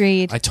together.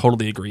 Agreed. I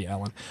totally agree,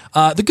 Alan.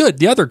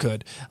 The other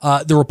good,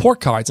 the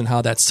report cards and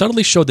how that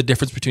subtly showed the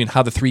difference between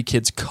how the three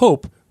kids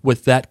cope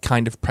with that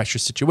kind of pressure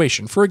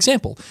situation. For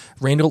example,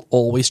 Randall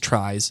always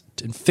tries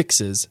and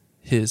fixes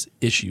his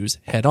issues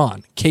head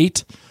on.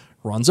 Kate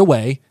runs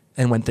away,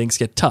 and when things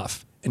get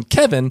tough. And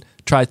Kevin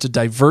tries to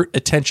divert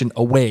attention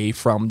away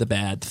from the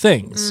bad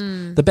things.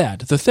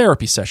 The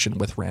therapy session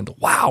with Randall.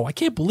 Wow, I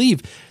can't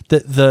believe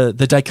the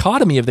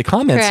dichotomy of the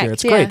comments here.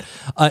 It's great.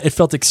 It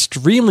felt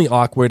extremely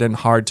awkward and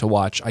hard to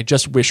watch. I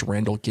just wish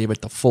Randall gave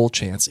it the full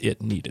chance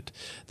it needed.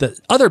 The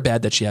other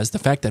bad that she has, the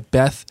fact that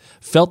Beth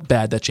felt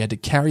bad that she had to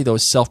carry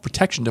those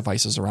self-protection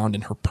devices around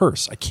in her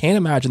purse. I can't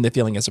imagine the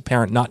feeling as a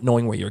parent not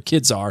knowing where your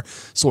kids are.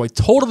 So I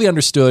totally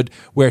understood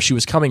where she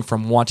was coming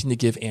from, wanting to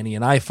give Annie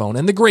an iPhone.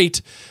 And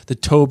the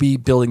Toby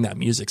building that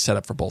music set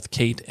up for both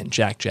Kate and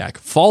Jack,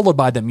 followed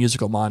by the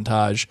musical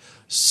montage.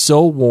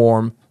 So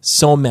warm,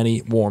 so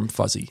many warm,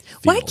 fuzzy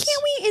feels. Why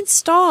can't we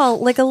install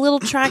like a little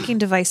tracking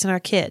device in our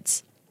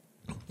kids?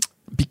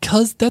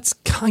 Because that's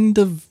kind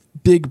of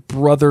Big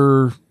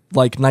Brother,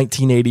 like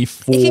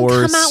 1984. It can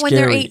come out when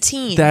they're scary.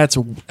 18. That's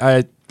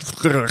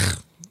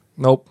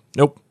nope.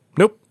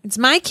 It's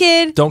my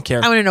kid. Don't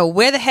care. I want to know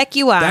where the heck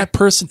you are. That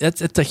person,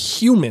 it's a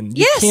human.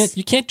 Yes.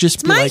 You can't just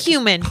It's be my like,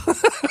 human.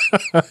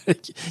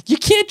 you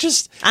can't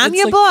just. I'm it's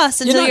your like,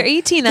 boss until not- you're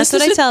 18. That's this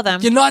what I isn't- tell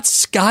them. You're not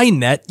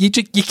Skynet. You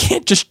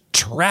can't just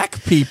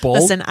track people.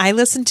 Listen, I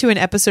listened to an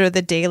episode of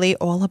The Daily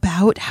all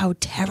about how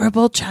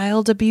terrible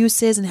child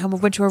abuse is and how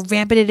much more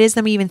rampant it is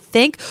than we even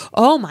think.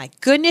 Oh my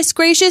goodness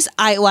gracious.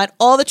 I want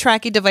all the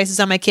tracking devices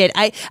on my kid.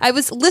 I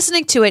was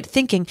listening to it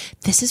thinking,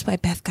 this is why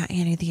Beth got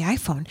Annie the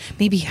iPhone.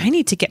 Maybe I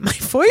need to get my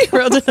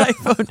 4-year-old an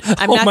iPhone.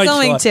 I'm Oh not my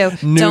going God.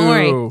 to.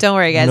 No. Don't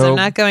worry, guys. Nope. I'm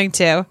not going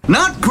to.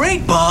 Not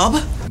great,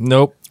 Bob.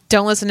 Nope.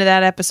 Don't listen to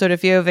that episode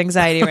if you have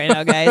anxiety right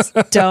now, guys.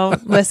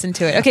 Don't listen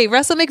to it. Okay,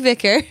 Russell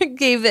McVicker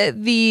gave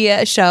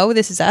the show,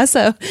 This Is Us,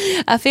 a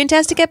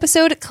fantastic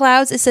episode.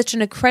 Clouds is such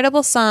an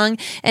incredible song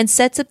and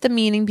sets up the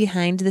meaning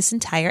behind this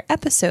entire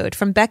episode.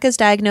 From Becca's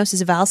diagnosis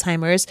of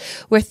Alzheimer's,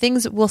 where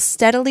things will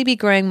steadily be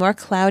growing more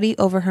cloudy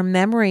over her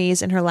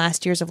memories in her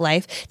last years of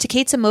life, to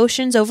Kate's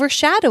emotions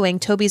overshadowing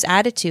Toby's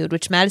attitude,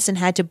 which Madison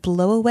had to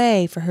blow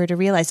away for her to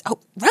realize, oh,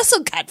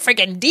 Russell got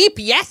friggin' deep.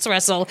 Yes,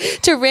 Russell.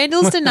 To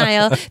Randall's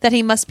denial that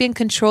he must be in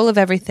control of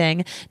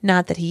everything,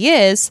 not that he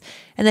is,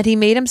 and that he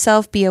made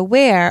himself be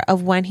aware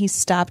of when he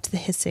stopped the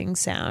hissing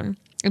sound.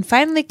 And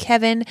finally,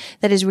 Kevin,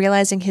 that is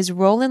realizing his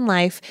role in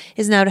life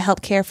is now to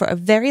help care for a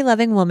very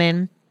loving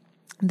woman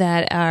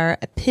that are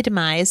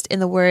epitomized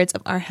in the words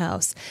of our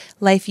house.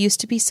 Life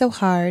used to be so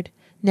hard.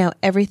 Now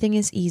everything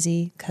is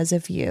easy because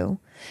of you.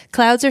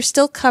 Clouds are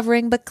still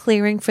covering but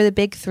clearing for the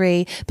big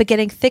three, but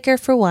getting thicker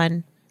for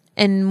one.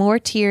 And more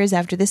tears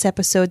after this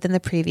episode than the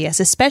previous,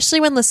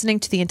 especially when listening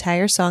to the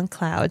entire song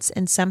Clouds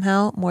and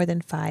somehow more than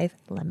 5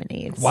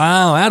 lemonades.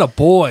 Wow,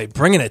 attaboy.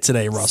 Bringing it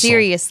today, Russell.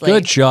 Seriously.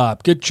 Good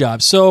job. Good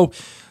job. So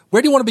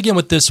where do you want to begin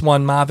with this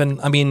one, Marvin?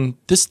 I mean,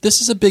 this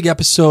is a big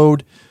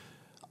episode.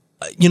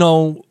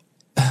 Let's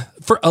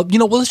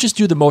just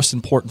do the most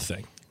important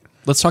thing.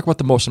 Let's talk about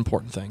the most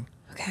important thing.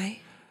 Okay.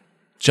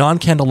 John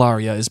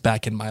Candelaria is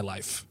back in my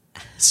life.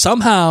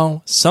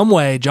 Somehow, some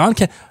way,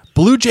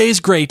 Blue Jays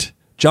great.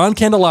 John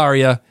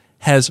Candelaria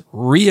has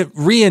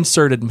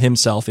reinserted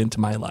himself into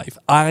my life.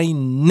 I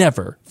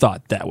never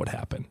thought that would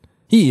happen.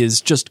 He is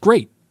just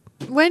great.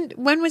 When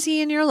was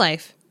he in your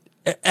life?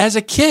 As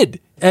a kid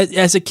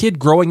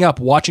growing up,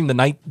 watching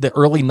the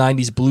early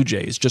 90s Blue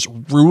Jays just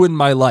ruined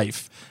my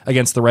life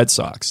against the Red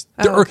Sox.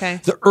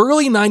 Okay. The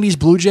early 90s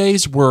Blue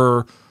Jays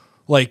were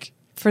like...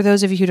 For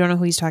those of you who don't know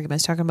who he's talking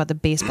about the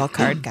baseball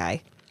card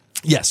guy.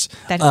 Yes.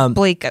 That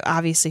Blake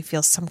obviously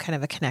feels some kind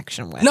of a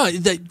connection with. No,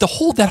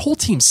 that whole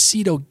team,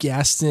 Cito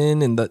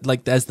Gaston and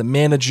as the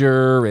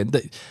manager and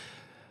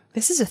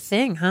this is a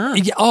thing, huh?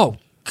 Yeah, oh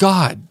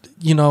God,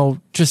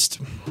 just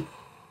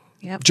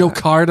Yep. Joe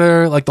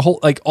Carter,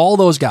 all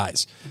those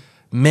guys.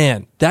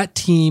 Man, that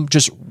team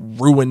just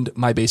ruined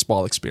my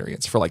baseball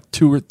experience for like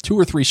two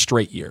or three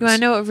straight years. You want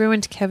to know what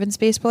ruined Kevin's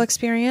baseball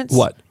experience?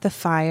 What? The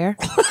fire.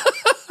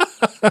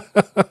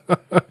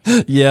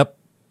 Yep.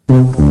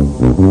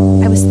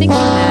 I was thinking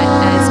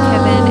that as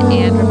Kevin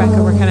and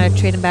Rebecca were kind of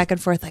trading back and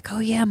forth, like, oh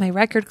yeah, my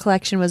record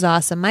collection was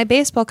awesome. My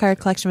baseball card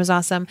collection was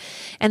awesome.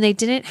 And they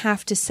didn't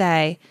have to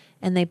say,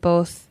 and they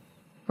both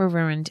were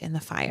ruined in the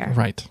fire.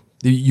 Right.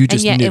 You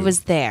just and yet knew. It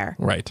was there.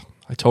 Right.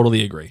 I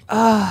totally agree.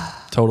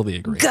 Totally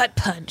agree. Gut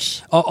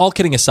punch. All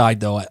kidding aside,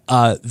 though,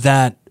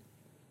 that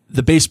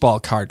the baseball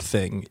card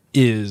thing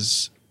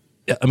is,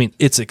 I mean,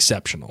 it's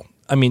exceptional.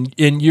 I mean,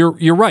 and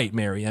you're right,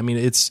 Mary. I mean,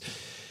 it's...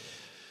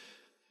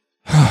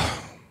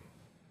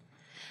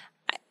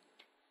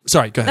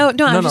 Sorry, go ahead. Oh,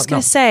 no, I was just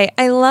going to say,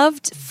 I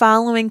loved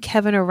following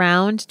Kevin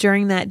around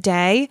during that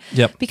day.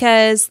 Yep.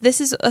 Because this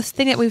is a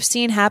thing that we've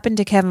seen happen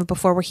to Kevin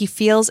before where he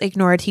feels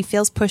ignored, he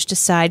feels pushed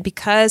aside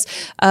because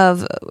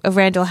of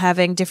Randall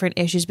having different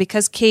issues,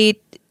 because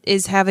Kate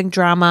is having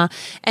drama,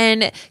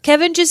 and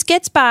Kevin just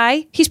gets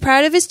by. He's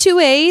proud of his 2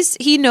 A's.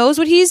 He knows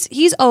what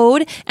he's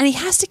owed, and he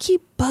has to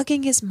keep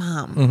bugging his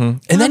mom. Mm-hmm.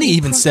 And then he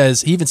even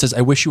says,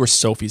 I wish you were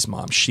Sophie's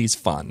mom. She's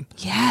fun.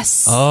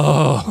 Yes.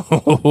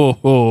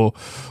 Oh,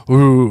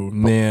 ooh,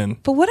 man.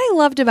 But what I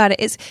loved about it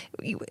is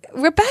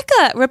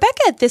Rebecca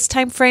at this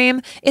time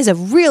frame is a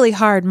really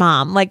hard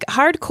mom, like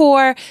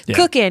hardcore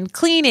cooking,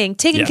 cleaning,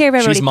 taking care of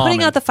everybody,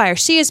 putting out the fire.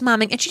 She is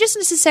momming, and she doesn't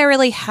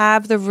necessarily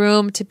have the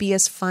room to be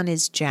as fun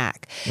as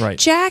Jack. Right.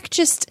 Jack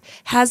just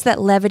has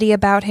that levity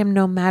about him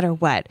no matter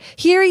what.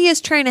 Here he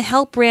is trying to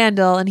help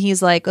Randall, and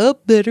he's like, oh,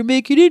 better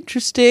make it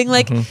interesting.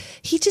 Like,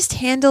 he just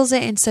handles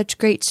it in such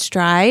great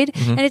stride,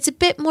 and it's a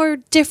bit more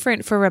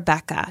different for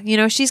Rebecca.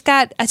 She's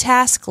got a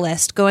task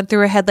list going through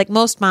her head like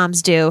most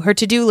moms do, her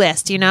to-do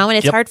list, and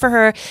it's hard for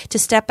her to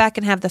step back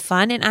and have the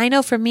fun. And I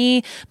know for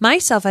me,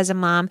 myself as a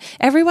mom,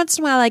 every once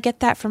in a while I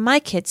get that from my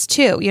kids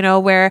too,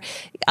 where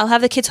I'll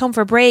have the kids home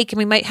for break and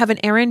we might have an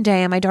errand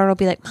day, and my daughter will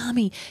be like,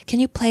 Mommy,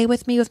 can you play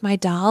with me with my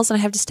dolls? And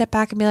I have to step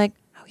back and be like,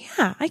 oh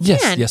yeah, I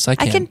can. Yes, I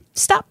can. I can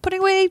stop putting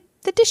away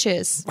the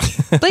dishes.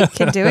 Blake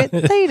can do it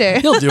later.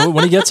 He'll do it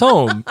when he gets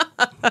home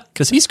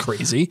because he's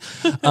crazy.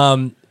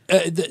 And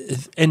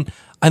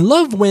I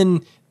love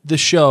when the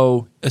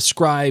show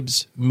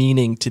ascribes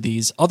meaning to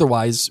these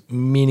otherwise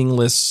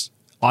meaningless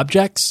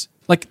objects,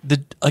 like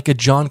a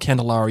John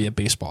Candelaria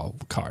baseball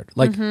card.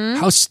 Like,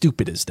 how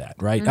stupid is that,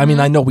 right? I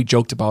mean, I know we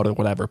joked about it,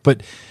 whatever,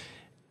 but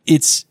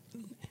it's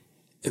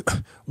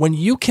when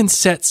you can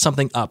set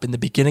something up in the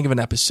beginning of an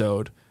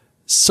episode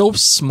so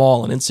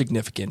small and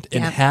insignificant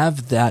and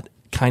have that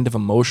kind of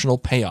emotional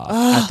payoff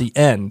at the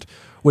end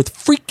with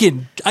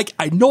freaking,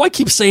 I know I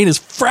keep saying his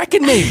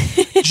fracking name,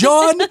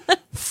 John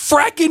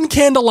fracking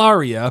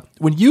Candelaria.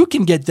 When you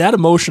can get that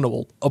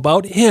emotional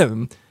about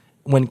him,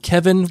 when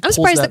Kevin I'm pulls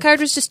surprised that, the card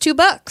was just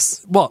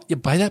 $2. well,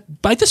 yeah,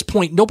 by this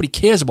point, nobody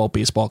cares about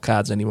baseball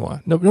cards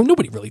anymore.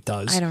 Nobody really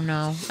does. I don't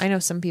know. I know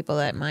some people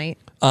that might.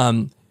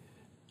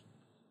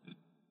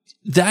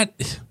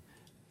 That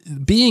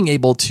being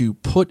able to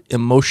put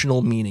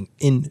emotional meaning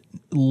in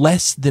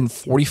less than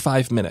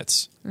 45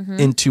 minutes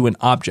into an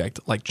object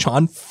like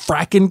John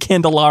frackin'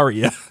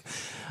 Candelaria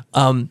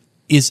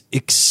is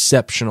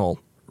exceptional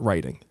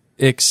writing.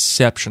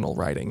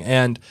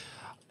 And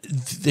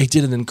they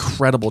did an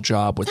incredible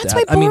job with That's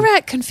that. why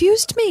Borat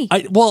confused me. I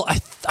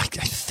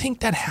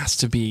think that has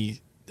to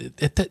be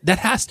that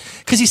has,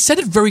 because he said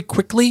it very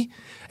quickly,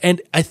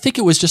 and I think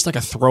it was just like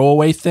a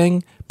throwaway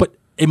thing, but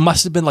it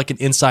must have been like an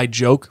inside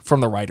joke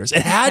from the writers.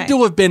 It had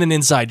to have been an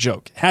inside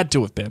joke. Had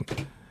to have been,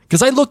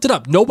 because I looked it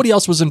up. Nobody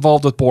else was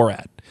involved with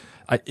Borat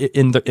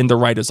in the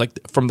writers,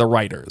 like from the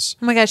writers.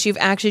 Oh my gosh, you've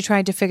actually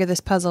tried to figure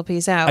this puzzle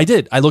piece out. I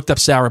did. I looked up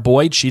Sarah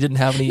Boyd. She didn't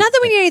have any. Not that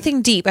we need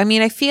anything deep. I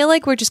mean, I feel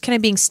like we're just kind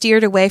of being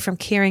steered away from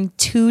caring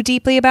too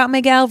deeply about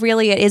Miguel.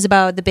 Really, it is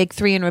about the big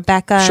three and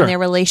Rebecca Sure. and their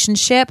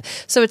relationship.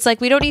 So it's like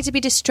we don't need to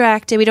be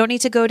distracted. We don't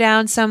need to go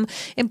down some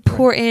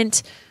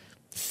important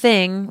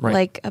thing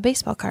like a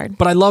baseball card.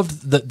 But I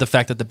loved the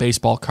fact that the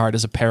baseball card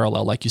is a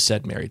parallel, like you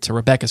said, Mary, to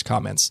Rebecca's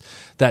comments,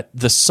 that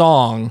the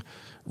song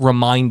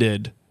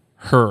reminded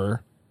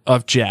her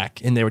of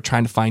Jack, and they were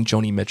trying to find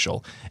Joni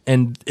Mitchell,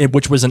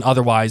 which was an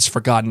otherwise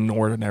forgotten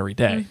ordinary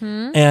day.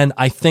 And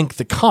I think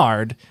the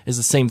card is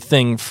the same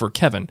thing for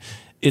Kevin.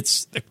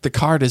 It's the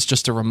card is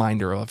just a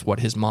reminder of what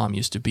his mom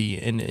used to be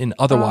in an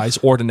otherwise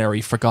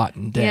ordinary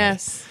forgotten day.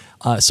 Yes.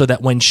 So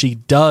that when she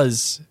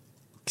does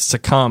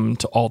succumb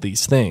to all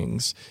these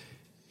things,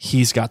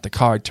 he's got the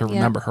card to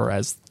remember her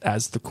as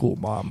the cool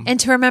mom. And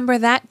to remember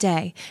that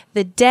day,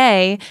 the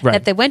day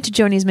that they went to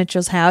Joni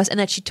Mitchell's house and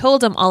that she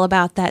told him all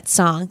about that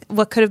song,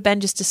 what could have been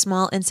just a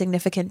small,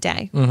 insignificant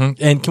day.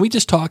 Mm-hmm. And can we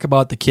just talk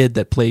about the kid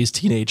that plays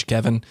teenage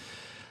Kevin?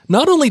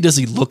 Not only does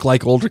he look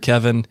like older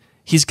Kevin,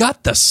 he's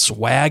got the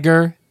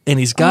swagger, and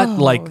he's got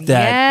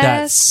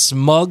that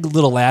smug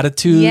little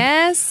attitude.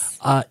 Yes.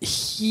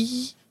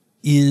 He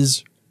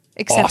is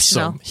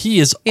exceptional. Awesome. He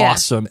is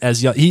awesome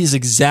as young. He's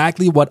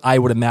exactly what I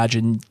would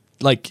imagine,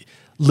 like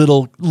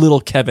little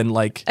Kevin,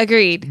 like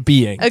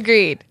being.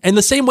 Agreed. And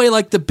the same way,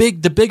 like the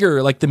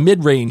bigger, like the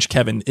mid-range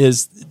Kevin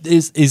is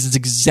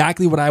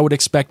exactly what I would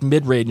expect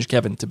mid-range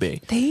Kevin to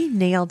be. They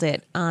nailed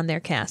it on their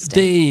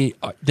casting.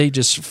 They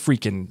just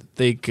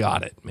they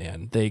got it,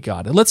 man. They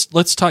got it.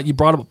 Let's talk. You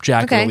brought up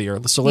Jack earlier,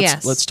 so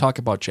let's talk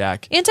about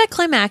Jack.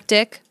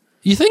 Anticlimactic.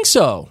 You think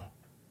so?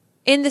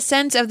 In the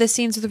sense of the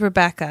scenes with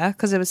Rebecca,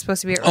 because it was supposed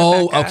to be Rebecca.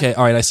 Oh, okay.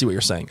 All right. I see what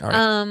you're saying. All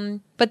right.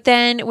 But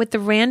then with the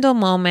Randall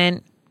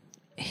moment,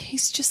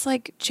 he's just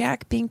like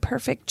Jack being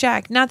perfect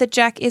Jack. Not that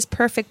Jack is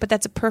perfect, but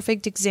that's a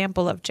perfect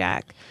example of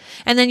Jack.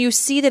 And then you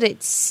see that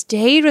it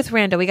stayed with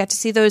Randall. We got to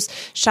see those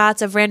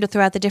shots of Randall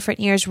throughout the different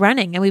years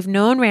running. And we've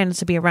known Randall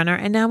to be a runner.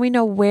 And now we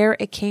know where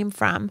it came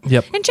from.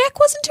 Yep. And Jack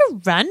wasn't a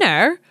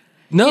runner.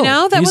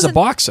 No, he's a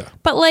boxer.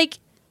 But like,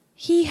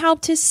 he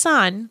helped his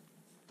son.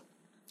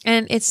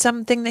 And it's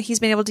something that he's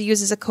been able to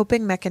use as a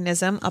coping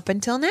mechanism up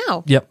until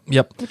now.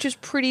 Yep. Which is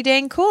pretty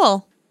dang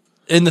cool.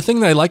 And the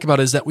thing that I like about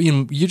it is that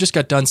you just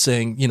got done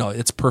saying,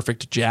 it's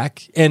perfect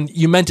Jack. And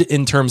you meant it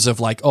in terms of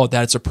like, oh,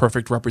 that's a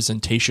perfect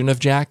representation of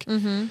Jack.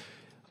 Mm-hmm.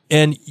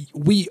 And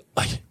we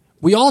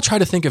all try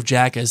to think of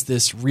Jack as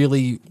this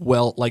really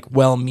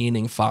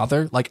well-meaning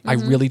father. Like, I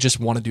really just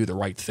want to do the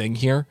right thing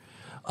here.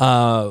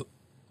 But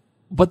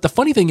the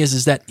funny thing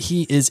is that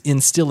he is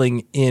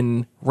instilling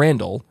in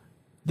Randall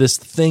this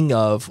thing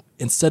of,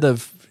 instead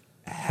of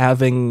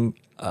having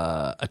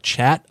a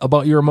chat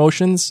about your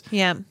emotions,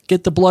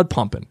 get the blood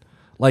pumping.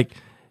 Like,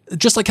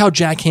 just like how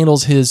Jack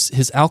handles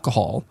his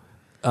alcoholism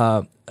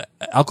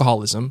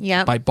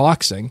by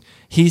boxing,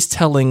 he's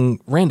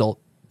telling Randall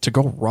to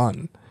go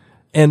run.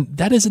 And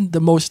that isn't the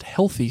most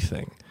healthy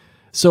thing.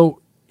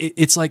 So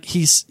it's like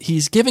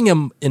he's giving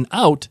him an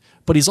out,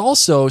 but he's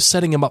also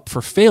setting him up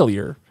for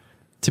failure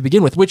to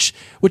begin with, which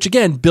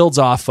again builds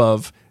off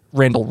of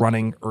Randall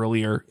running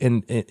earlier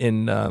in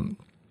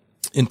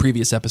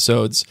previous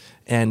episodes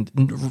and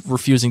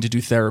refusing to do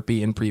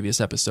therapy in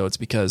previous episodes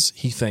because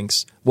he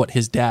thinks what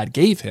his dad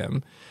gave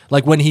him,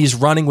 like when he's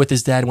running with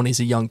his dad when he's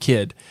a young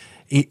kid,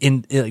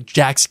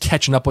 Jack's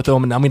catching up with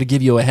him and I'm going to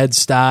give you a head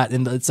start,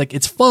 and it's like,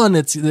 it's fun.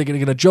 They're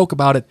going to joke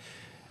about it.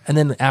 And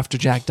then after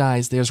Jack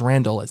dies, there's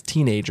Randall as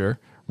teenager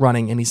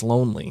running, and he's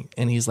lonely,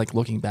 and he's like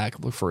looking back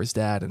for his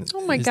dad, and his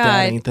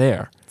dad ain't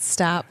there.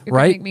 Stop. You're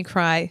gonna make me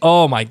cry.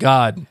 Oh my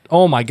God.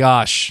 Oh my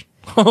gosh.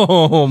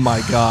 Oh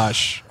my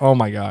gosh. Oh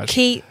my gosh.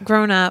 Kate,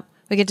 grown up,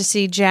 we get to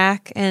see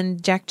Jack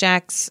and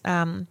Jack's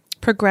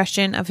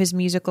progression of his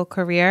musical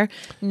career,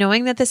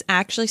 knowing that this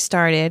actually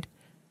started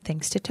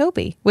thanks to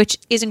Toby, which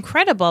is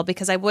incredible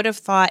because I would have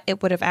thought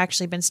it would have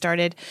actually been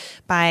started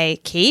by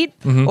Kate,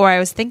 or I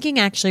was thinking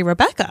actually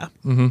Rebecca.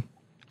 Mm-hmm.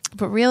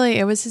 But really,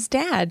 it was his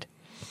dad.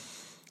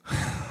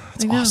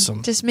 It's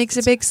awesome. Just makes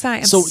a big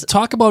sign. So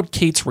talk about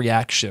Kate's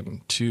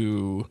reaction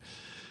to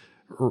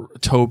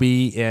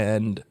Toby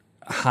and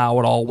how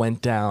it all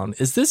went down.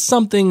 Is this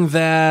something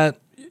that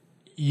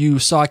you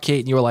saw Kate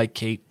and you were like,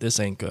 Kate, this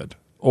ain't good?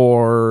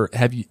 Or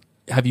have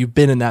you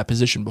been in that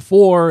position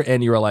before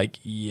and you were like,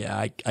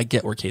 yeah, I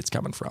get where Kate's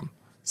coming from?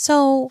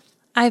 So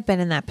I've been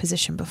in that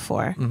position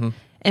before.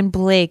 And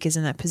Blake is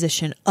in that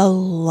position a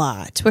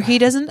lot, where he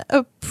doesn't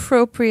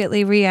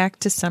appropriately react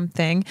to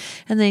something,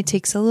 and then he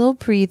takes a little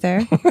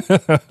breather,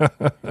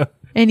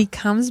 and he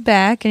comes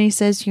back and he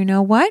says, you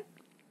know what?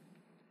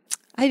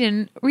 I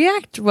didn't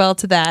react well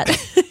to that.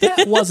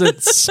 That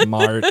wasn't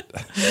smart.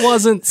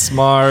 Wasn't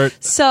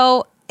smart.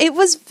 So it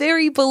was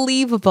very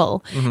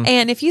believable.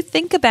 And if you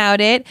think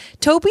about it,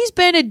 Toby's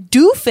been a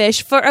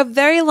doofus for a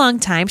very long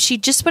time. She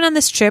just went on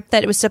this trip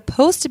that it was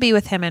supposed to be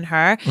with him and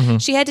her.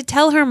 She had to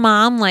tell her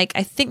mom, like,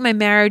 I think my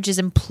marriage is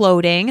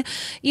imploding.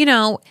 You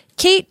know,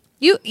 Kate,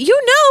 you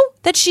know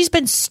that she's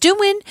been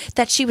stewing,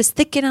 that she was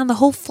thinking on the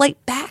whole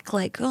flight back,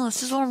 like, oh,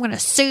 this is what I'm going to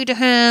say to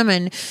him.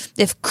 And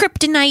if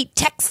Kryptonite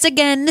texts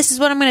again, this is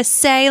what I'm going to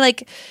say.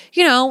 Like,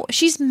 you know,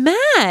 she's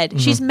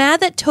mad. She's mad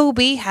that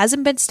Toby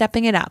hasn't been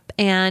stepping it up.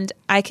 And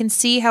I can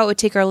see how it would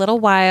take her a little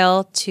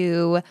while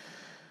to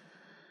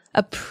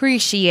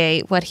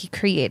appreciate what he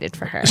created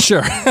for her.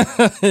 Sure.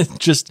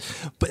 Just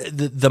but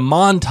the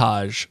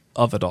montage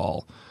of it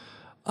all,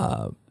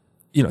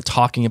 you know,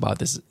 talking about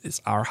this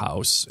is our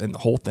house and the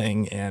whole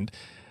thing, and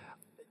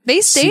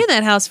they stay in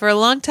that house for a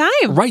long time.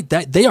 Right,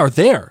 that they are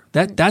there.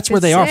 That's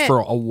where they are for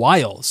a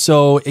while.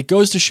 So it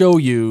goes to show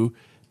you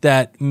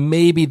that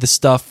maybe the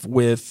stuff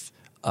with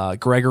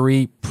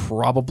Gregory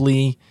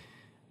probably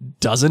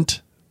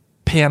doesn't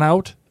pan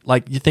out.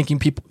 Like you're thinking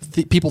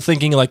people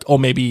thinking like, oh,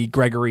 maybe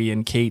Gregory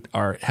and Kate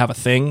have a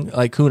thing.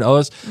 Like who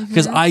knows?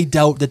 Because I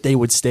doubt that they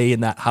would stay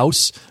in that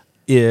house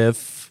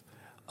if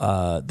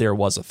there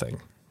was a thing.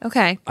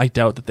 Okay. I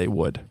doubt that they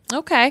would.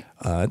 Okay.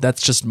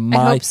 That's just my.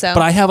 I hope so.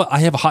 But I have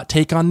a hot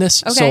take on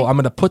this, Okay. so I'm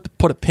going to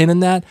put a pin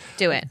in that.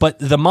 Do it. But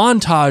the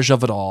montage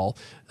of it all,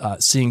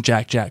 seeing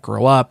Jack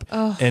grow up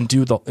and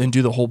do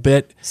the whole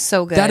bit,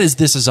 So good. That is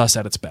This Is Us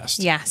at its best.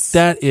 Yes.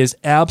 That is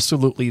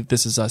absolutely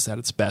This Is Us at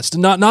its best.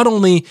 Not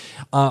only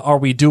are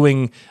we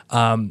doing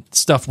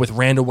stuff with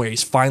Randall where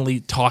he's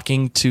finally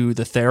talking to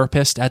the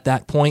therapist at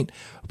that point,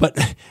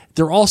 but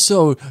they're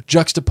also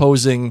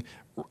juxtaposing.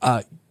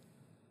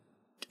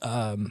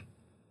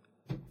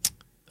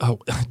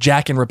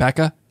 Jack and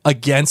Rebecca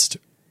against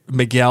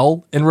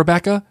Miguel and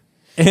Rebecca.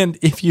 And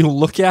if you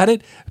look at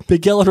it,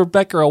 Miguel and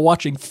Rebecca are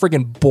watching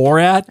friggin'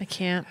 Borat. I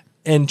can't.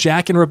 And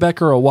Jack and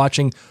Rebecca are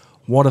watching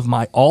one of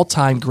my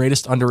all-time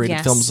greatest underrated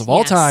Yes, films of all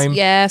yes, time.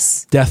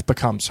 yes. Death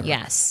Becomes Her.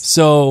 Yes.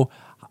 So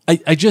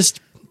it just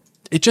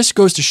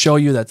goes to show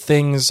you that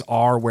things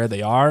are where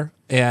they are.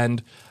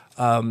 And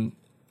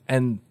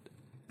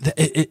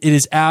it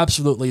is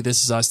absolutely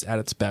This Is Us at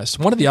its best.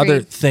 One of the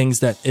other things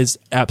that is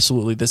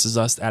absolutely This Is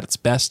Us at its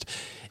best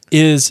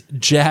is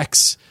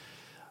Jack's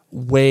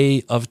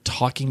way of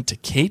talking to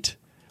Kate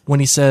when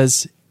he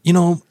says, you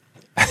know,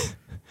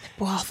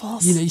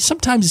 Waffles. you know,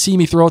 sometimes you see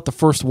me throw out the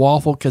first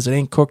waffle because it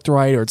ain't cooked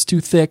right or it's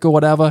too thick or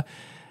whatever.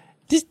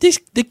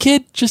 The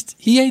kid just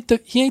he's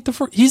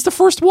the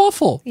first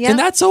waffle, Yep. and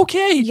that's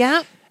okay.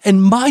 Yep.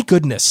 And my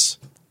goodness,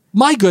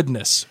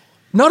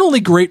 not only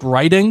great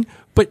writing,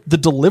 but the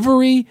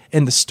delivery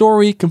and the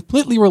story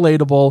completely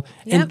relatable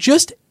Yep. and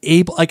just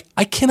able. Like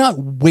I cannot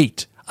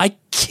wait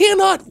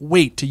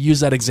to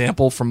use that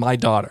example from my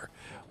daughter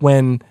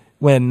when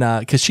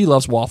because she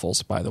loves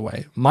waffles, by the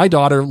way. My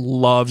daughter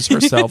loves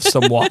herself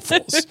some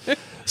waffles.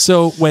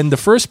 So when the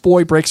first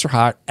boy breaks her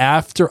heart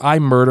after I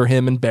murder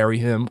him and bury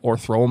him or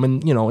throw him in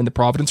the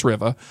Providence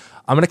River,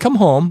 I'm going to come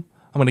home.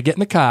 I'm going to get in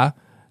the car.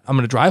 I'm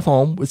going to drive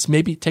home. Let's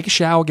maybe take a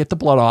shower, get the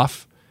blood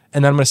off.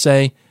 And then I'm going to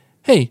say,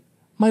 hey,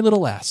 my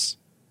little ass.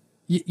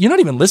 You're not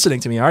even listening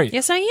to me, are you?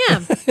 Yes, I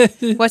am.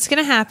 What's going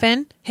to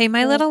happen? Hey,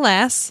 my little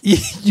lass.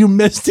 You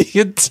missed the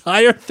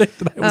entire thing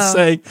that I was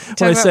saying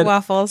Talk when I about said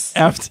waffles.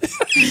 After,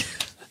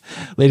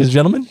 ladies and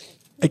gentlemen,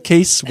 a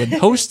case when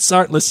hosts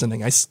aren't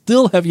listening. I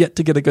still have yet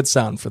to get a good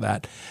sound for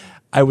that.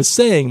 I was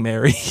saying,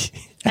 Mary.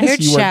 I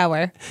heard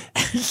shower.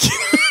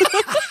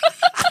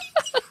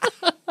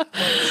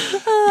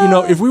 You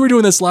know, if we were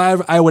doing this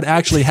live, I would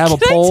actually have a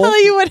poll. Can I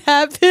tell you what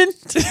happened?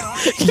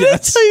 Can I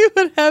tell you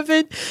what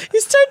happened?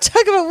 You started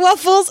talking about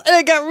waffles, and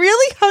I got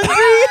really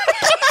hungry.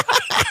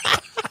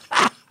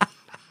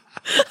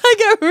 I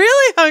got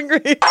really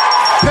hungry. And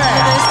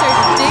I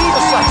started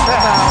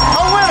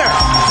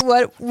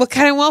daydreaming about what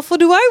kind of waffle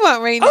do I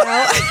want right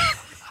now?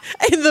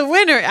 In the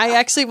winter, I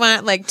actually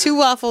want like 2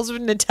 waffles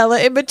with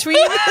Nutella in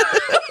between.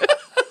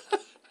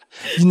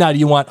 Now, do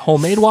you want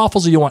homemade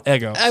waffles or you want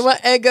Eggo? I want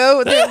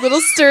Eggo. They're a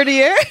little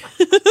sturdier.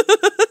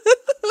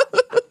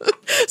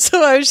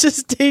 So I was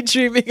just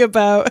daydreaming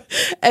about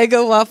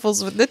Eggo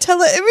waffles with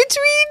Nutella in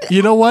between.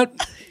 You know what?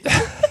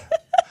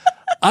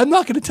 I'm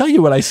not going to tell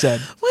you what I said.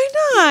 Why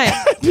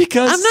not?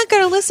 Because I'm not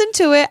going to listen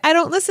to it. I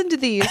don't listen to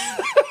these.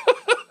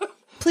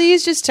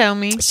 Please just tell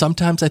me.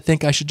 sometimes I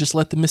think I should just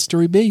let the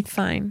mystery be.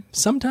 Fine.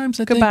 Sometimes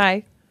I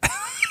Goodbye.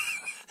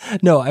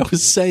 think. No, I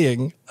was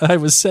saying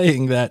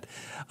that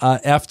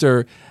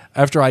after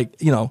after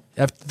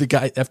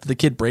the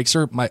kid breaks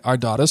our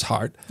daughter's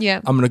heart,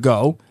 Yeah. I'm gonna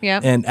go. Yeah.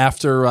 And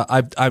after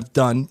I've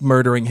done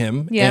murdering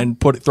him Yeah. and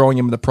throwing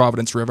him in the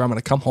Providence River, I'm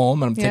gonna come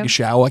home and I'm gonna Yeah. take a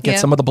shower, get Yeah.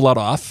 some of the blood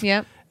off.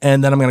 Yeah.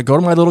 And then I'm gonna go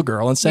to my little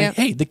girl and say, Yeah.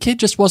 "Hey, the kid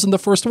just wasn't the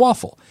first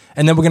waffle."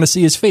 And then we're gonna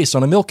see his face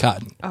on a milk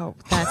carton. Oh,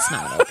 that's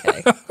not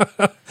okay.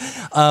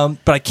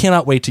 But I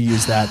cannot wait to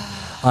use that.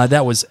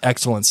 That was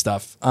excellent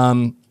stuff.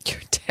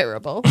 You're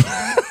terrible.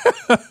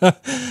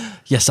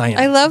 Yes, I am.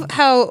 I love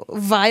how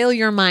vile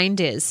your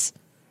mind is.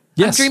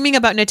 yes. I'm dreaming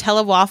about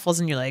Nutella waffles,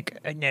 and you're like,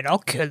 and then I'll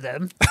kill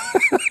them.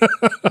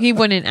 He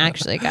wouldn't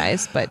actually,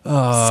 guys, but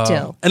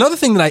still. Another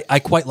thing that I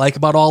quite like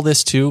about all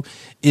this too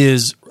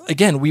is,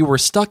 again, we were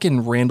stuck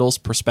in Randall's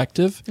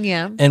perspective.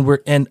 Yeah.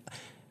 And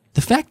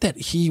the fact that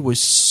he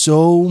was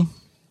so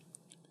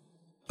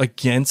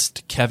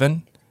against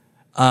Kevin,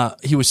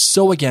 he was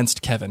so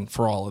against Kevin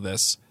for all of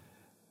this.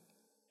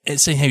 And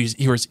saying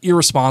he was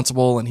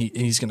irresponsible and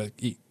he's gonna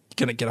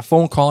get a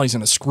phone call, he's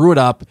gonna screw it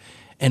up.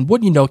 And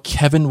wouldn't you know,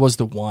 Kevin was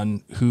the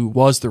one who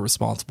was the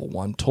responsible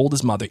one, told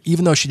his mother,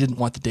 even though she didn't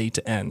want the day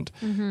to end,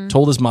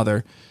 told his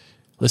mother,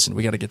 listen,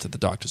 we got to get to the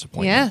doctor's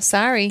appointment. Yeah,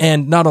 sorry.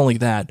 And not only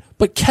that,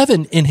 but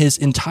Kevin in his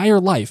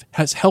entire life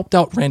has helped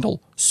out Randall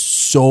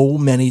so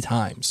many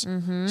times.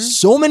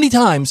 So many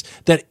times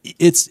that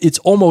it's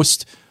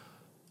almost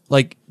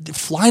like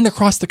flying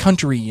across the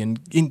country and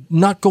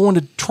not going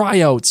to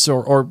tryouts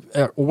or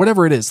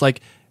whatever it is, like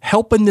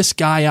helping this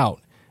guy out.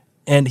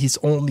 And he's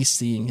only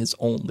seeing his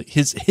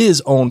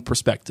own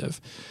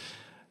perspective.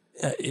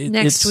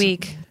 Next It's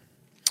week,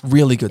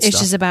 really good it's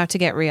stuff. just about to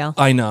get real.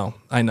 I know.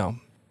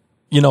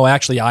 You know,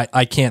 actually,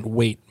 I can't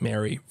wait,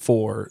 Mary,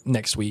 for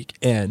next week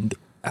and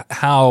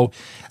how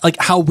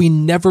we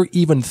never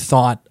even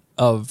thought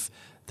of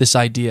this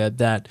idea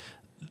that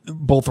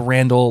both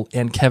Randall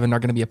and Kevin are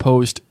going to be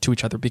opposed to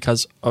each other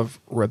because of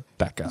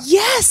Rebecca.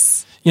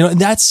 Yes. You know, and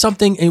that's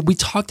something, and we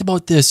talked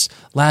about this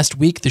last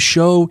week. The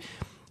show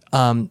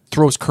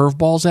throws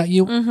curveballs at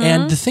you.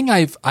 And the thing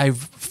I've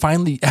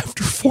finally,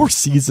 after 4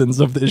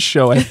 seasons of this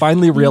show, I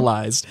finally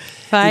realized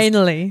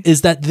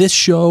is that this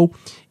show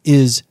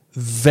is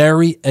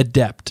very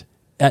adept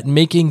at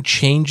making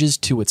changes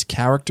to its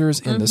characters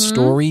and the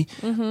story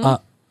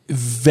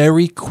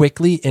very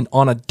quickly and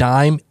on a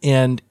dime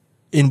and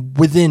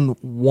within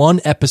one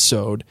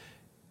episode,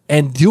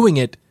 and doing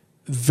it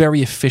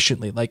very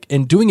efficiently,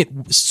 and doing it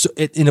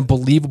in a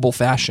believable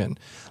fashion.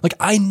 Like,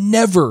 I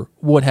never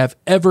would have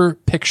ever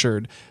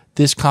pictured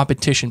this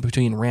competition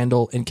between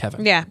Randall and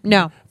Kevin. Yeah,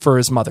 no. For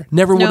his mother.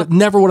 Never would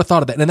have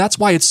thought of that. And that's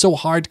why it's so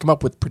hard to come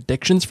up with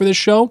predictions for this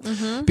show,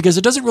 because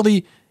I'll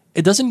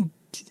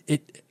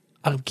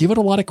give it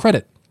a lot of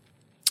credit.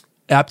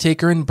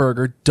 Aptaker and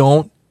Berger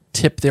don't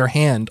tip their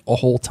hand a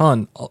whole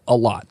ton a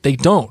lot. They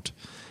don't.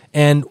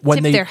 And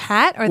when Tip their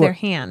hat or their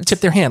hand? Tip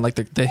their hand, like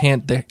the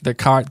hand, the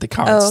cards.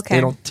 Oh, okay.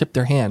 They don't tip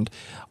their hand.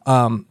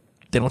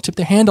 They don't tip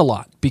their hand a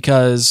lot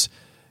because,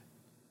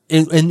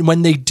 and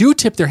when they do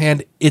tip their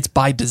hand, it's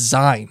by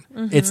design.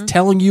 It's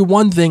telling you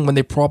one thing when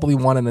they probably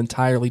want an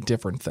entirely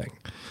different thing.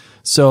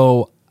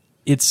 So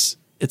it's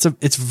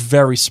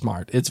very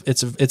smart. It's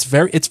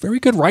very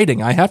good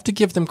writing. I have to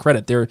give them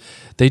credit.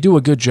 They do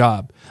a good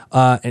job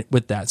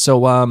with that.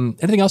 So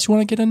anything else you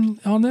want to get in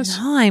on this?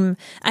 No,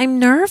 I'm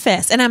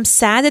nervous, and I'm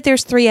sad that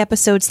there's 3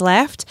 episodes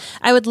left.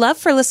 I would love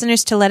for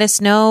listeners to let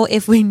us know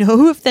if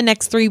the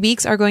next 3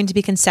 weeks are going to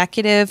be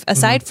consecutive,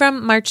 aside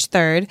from March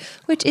 3rd,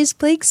 which is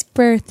Blake's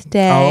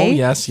birthday. Oh,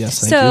 yes.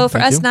 For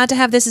us not to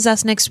have This Is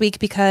Us next week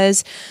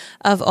because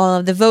of all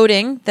of the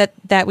voting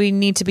that we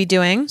need to be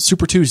doing.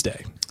 Super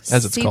Tuesday,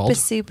 as it's called.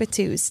 Super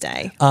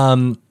Tuesday.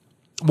 One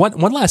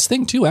last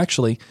thing too,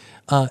 actually,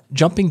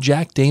 jumping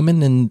Jack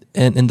Damon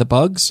and the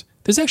Bugs.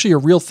 There's actually a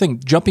real thing,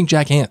 jumping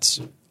Jack ants.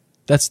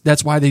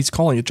 That's why he's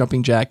calling it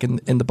jumping Jack and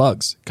the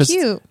Bugs, because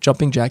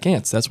jumping Jack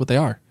ants. That's what they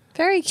are.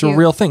 Very It's cute. a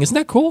real thing. Isn't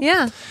that cool?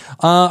 Yeah.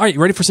 All right,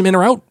 you ready for some in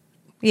or out?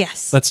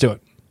 Yes. Let's do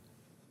it.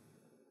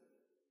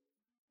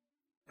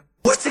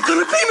 What's it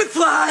gonna be,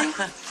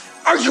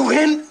 McFly? Are you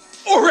in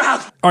or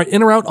out? All right,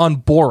 in or out on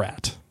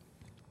Borat.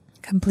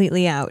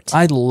 Completely out.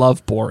 I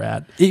love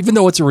Borat. Even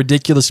though it's a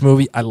ridiculous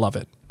movie, I love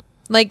it.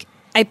 Like,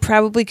 I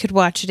probably could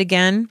watch it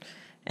again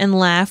and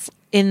laugh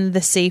in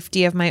the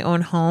safety of my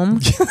own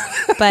home.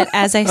 But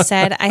as I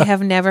said, I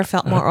have never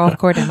felt more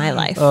awkward in my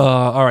life.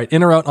 All right,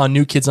 in or out on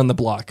New Kids on the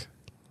Block.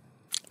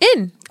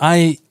 In.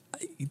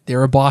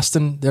 They're a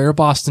Boston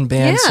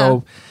band, Yeah.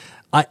 so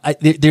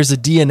there's a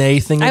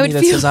DNA thing in I me would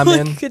that feel says I'm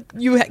in. like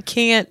you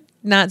can't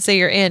not say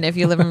you're in if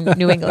you live in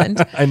New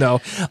England. I know.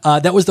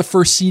 That was the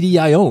first CD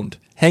I owned.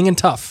 Hangin'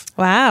 Tough.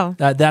 Wow.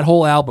 That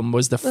whole album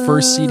was the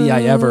first CD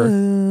I ever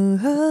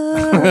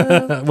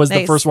was the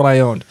Nice. first one I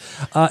owned.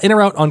 In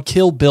or out on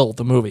Kill Bill,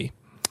 the movie.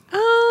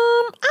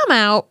 I'm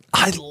out.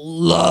 I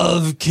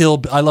love Kill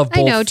Bill. I love both.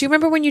 I know. Do you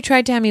remember when you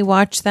tried to have me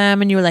watch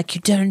them and you were like, you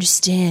don't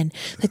understand.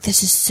 Like,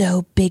 this is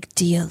so big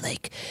deal.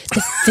 Like,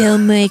 the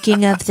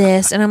filmmaking of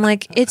this. And I'm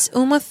like, it's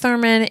Uma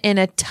Thurman in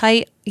a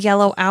tight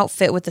yellow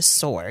outfit with a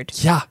sword.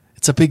 Yeah,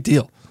 it's a big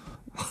deal.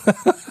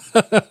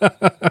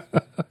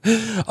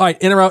 All right,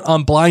 in or out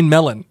on Blind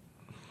Melon.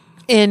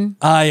 In.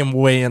 I am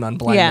way in on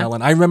Blind Yeah.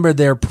 Melon. I remember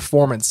their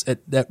performance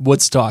at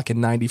Woodstock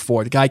in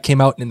 94. The guy came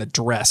out in a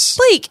dress.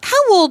 Blake,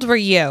 how old were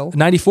you?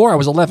 94, I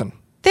was 11.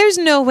 There's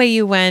no way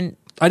you went.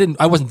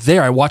 I wasn't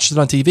there. I watched it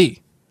on TV.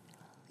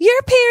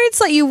 Your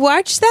parents let you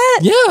watch that?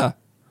 Yeah,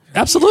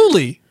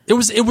 absolutely. It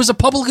was a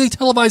publicly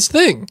televised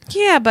thing.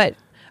 Yeah, but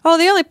the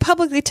only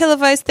publicly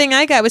televised thing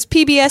I got was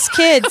PBS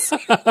Kids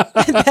at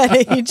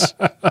that age.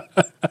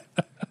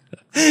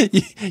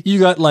 You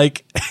got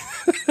like,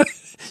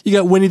 you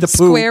got Winnie the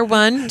Pooh. Square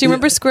One. Do you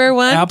remember Square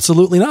One?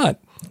 Absolutely not.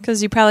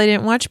 Because you probably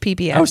didn't watch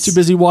PBS. I was too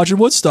busy watching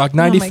Woodstock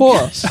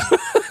 94. gosh.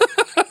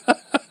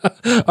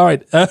 All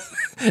right.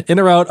 In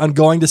or out on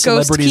going to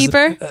celebrities.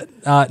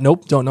 Ghostkeeper?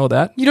 Nope. Don't know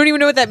that. You don't even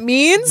know what that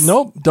means?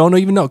 Nope. Don't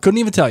even know. Couldn't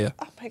even tell you.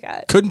 Oh my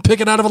God. Couldn't pick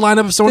it out of a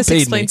lineup if someone This paid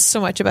me. explains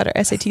so much about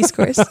our SAT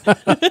scores.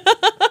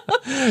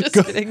 Just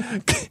kidding.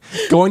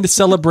 Going to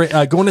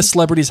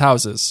celebrities'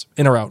 houses.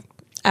 In or out.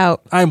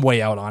 Out. I'm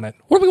way out on it.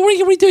 What are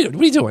you doing?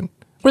 What are you doing?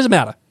 What does it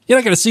matter? You're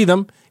not going to see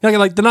them. You're not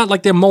gonna, they're not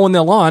like they're mowing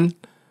their lawn,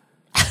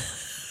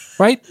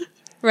 right?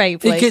 Right,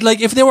 Blake.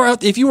 Like if you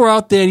were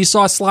out there and you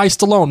saw Sly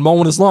Stallone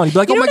mowing his lawn, you'd be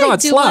like, You "Oh know my what God,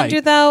 I do Sly!"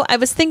 wonder, though? I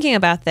was thinking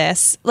about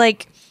this.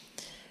 Like,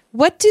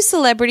 what do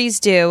celebrities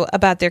do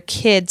about their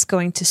kids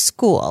going to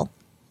school?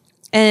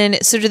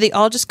 And so do they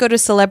all just go to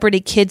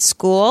celebrity kids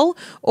school,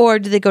 or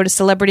do they go to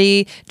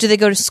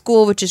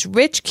school which is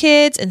rich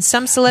kids and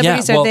some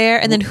celebrities are there,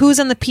 and then who's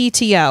on the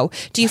PTO?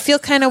 Do you feel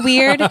kind of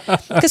weird?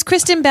 Because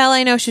Kristen Bell,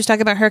 I know she was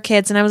talking about her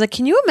kids, and I was like,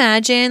 can you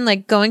imagine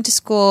like going to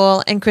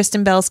school and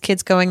Kristen Bell's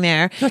kids going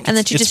there, and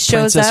then she just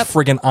shows Princess up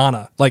friggin'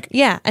 Anna. Like,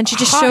 yeah, and she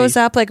just hi. shows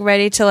up like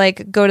ready to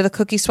like go to the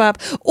cookie swap,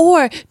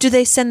 or do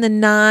they send the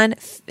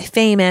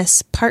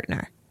non-famous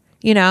partner?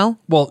 You know,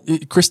 well,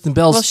 Kristen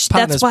Bell's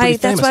partner is pretty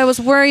famous. That's why I was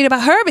worried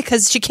about her,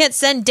 because she can't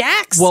send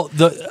Dax. Well,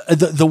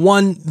 the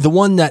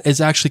one that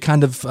is actually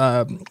kind of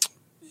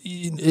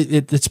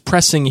it's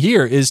pressing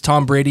here is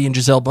Tom Brady and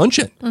Gisele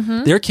Bündchen.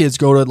 Mm-hmm. Their kids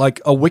go to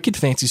like a wicked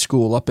fancy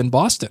school up in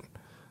Boston,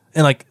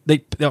 and like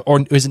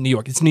or is it New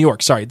York? It's New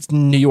York. Sorry, it's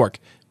New York.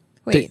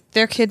 Wait,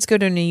 their kids go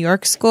to New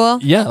York school?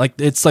 Yeah, like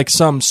it's like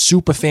some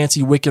super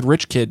fancy wicked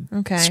rich kid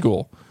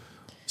school.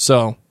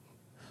 So.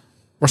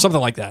 Or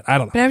something like that. I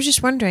don't know. But I was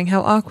just wondering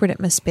how awkward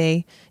it must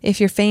be if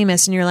you're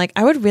famous and you're like,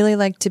 I would really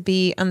like to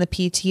be on the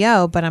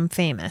PTO, but I'm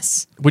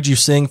famous. Would you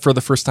sing For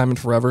the First Time in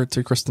Forever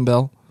to Kristen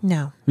Bell?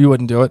 No. You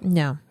wouldn't do it?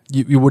 No.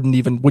 You wouldn't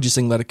even... Would you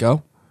sing Let It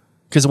Go?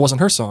 Because it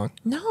wasn't her song.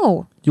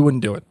 No. You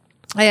wouldn't do it.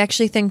 I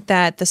actually think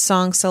that the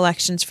song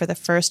selections for the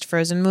first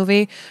Frozen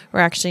movie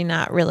were actually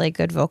not really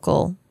good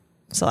vocal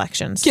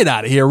selections. Get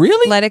out of here.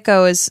 Really? Let It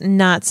Go is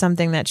not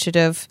something that should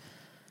have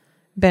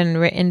been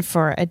written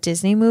for a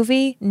Disney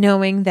movie,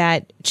 knowing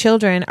that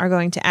children are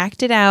going to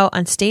act it out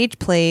on stage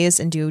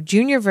plays and do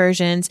junior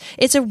versions.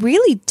 It's a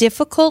really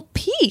difficult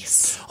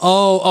piece.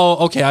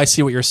 Oh, okay. I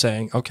see what you're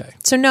saying. Okay.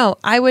 So no,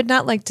 I would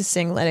not like to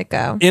sing Let It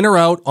Go. In or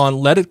out on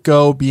Let It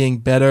Go being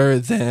better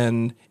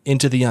than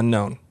Into the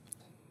Unknown?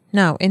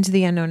 No, Into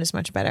the Unknown is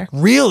much better.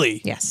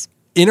 Really? Yes.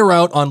 In or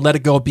out on Let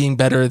It Go being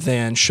better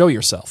than Show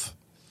Yourself?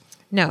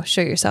 No,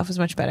 Show Yourself is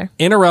much better.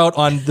 In or out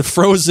on the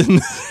Frozen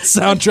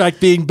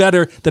soundtrack being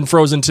better than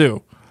Frozen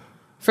 2?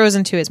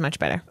 Frozen 2 is much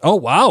better. Oh,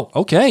 wow.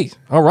 Okay.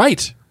 All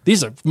right.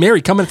 These are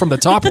Mary coming from the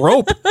top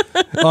rope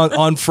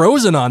on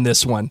Frozen on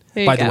this one.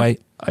 By the way,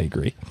 I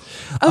agree.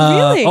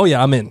 Oh, really? Oh,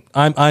 yeah. I'm in.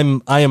 I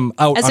am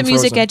out. As on a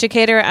music Frozen.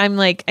 educator, I'm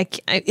like,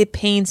 it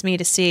pains me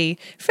to see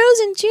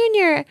Frozen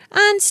Junior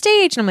on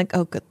stage, and I'm like,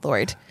 oh, good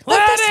Lord.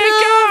 Let the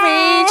snow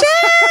rain shine.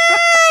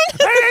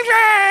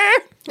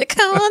 The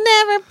cold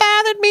never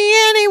bothered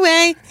me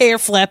anyway. Hair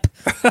flip.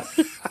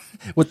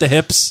 With the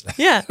hips.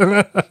 Yeah.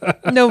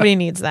 Nobody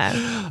needs that.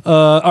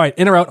 All right.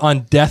 In or out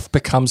on Death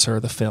Becomes Her,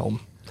 the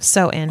film.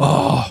 So in.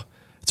 Oh,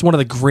 it's one of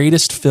the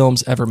greatest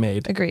films ever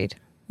made. Agreed.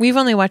 We've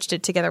only watched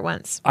it together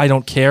once. I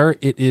don't care.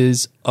 It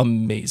is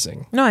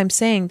amazing. No, I'm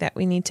saying that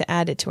we need to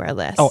add it to our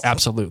list. Oh,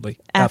 absolutely.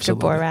 After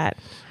Absolutely. Borat.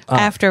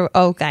 After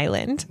Oak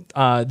Island.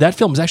 That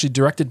film was actually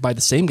directed by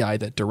the same guy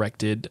that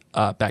directed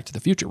Back to the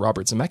Future,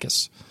 Robert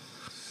Zemeckis.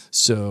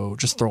 So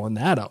just throwing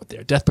that out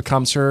there. Death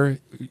Becomes Her.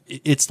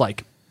 It's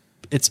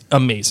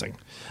amazing.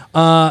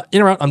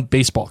 In or out on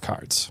baseball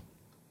cards?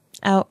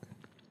 Out.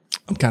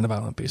 I'm kind of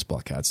out on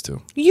baseball cards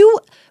too.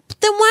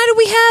 Then why do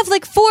we have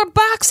like 4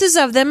 boxes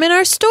of them in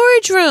our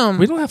storage room?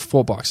 We don't have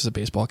 4 boxes of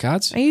baseball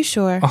cards. Are you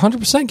sure?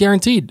 100%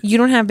 guaranteed. You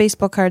don't have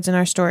baseball cards in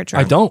our storage room?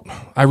 I don't.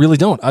 I really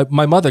don't.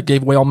 My mother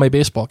gave away all my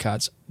baseball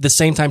cards the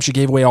same time she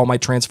gave away all my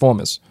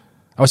Transformers.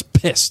 I was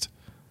pissed.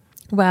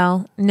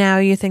 Well, now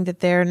you think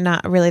that they're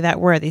not really that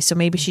worthy, so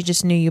maybe she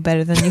just knew you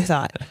better than you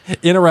thought.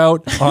 In or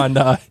out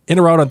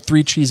on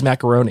 3 cheese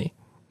macaroni.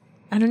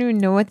 I don't even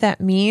know what that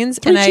means.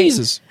 3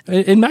 cheeses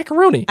in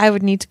macaroni. I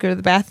would need to go to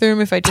the bathroom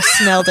if I just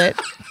smelled it.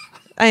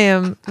 I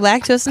am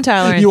lactose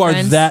intolerant. You are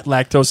friends, that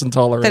lactose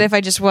intolerant. that if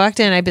I just walked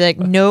in, I'd be like,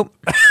 nope,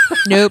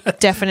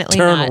 definitely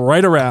Turn not.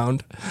 right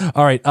around.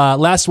 All right,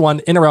 last one.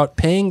 In or out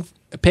paying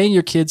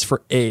your kids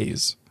for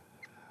A's.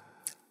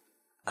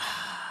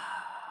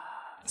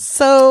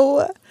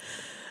 So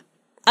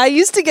I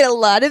used to get a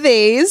lot of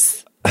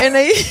A's. and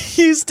I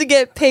used to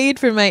get paid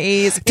for my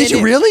A's. Did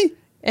you really?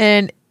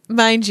 And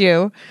mind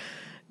you,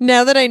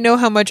 now that I know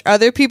how much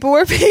other people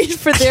were paid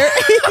for their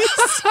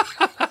A's,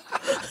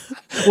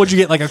 What'd you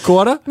get, like a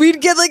quarter? we'd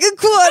get like a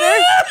quarter.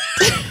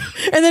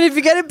 And then if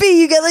you got a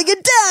B, you get like a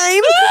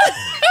dime.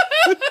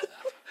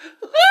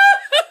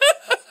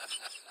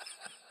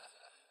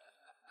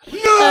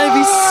 I'd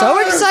be so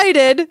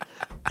excited.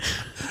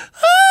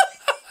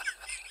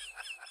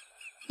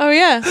 Oh,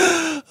 yeah.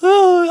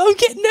 Oh, I'm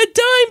getting a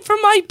dime for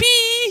my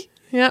B.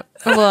 Yep.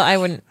 Well, I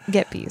wouldn't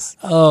get B's.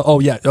 Oh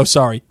yeah. Oh,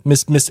 sorry,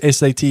 Miss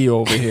SAT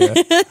over here.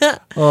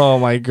 Oh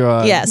my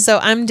God. Yeah, so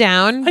I'm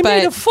down. I but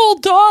made a full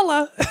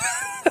dollar.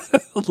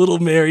 Little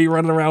Mary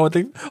running around with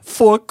the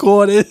 4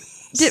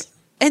 quarters.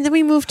 And then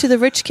we moved to the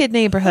rich kid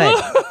neighborhood.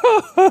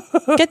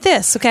 Get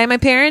this, okay? My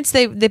parents,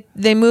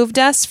 they moved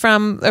us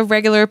from a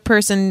regular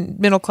person,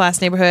 middle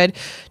class neighborhood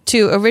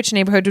to a rich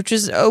neighborhood, which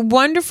is a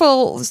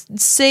wonderful,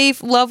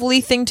 safe,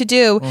 lovely thing to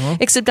do.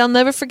 Except I'll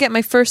never forget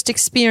my first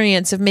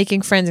experience of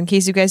making friends. In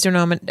case you guys don't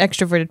know, I'm an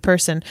extroverted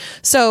person.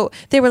 So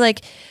they were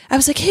like, I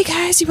was like, hey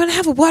guys, you want to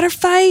have a water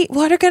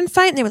gun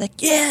fight? And they were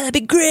like, yeah, that'd be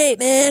great,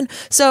 man.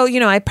 So,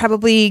 I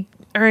probably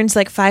earns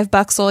like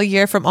 $5 all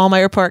year from all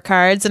my report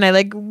cards, and I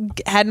like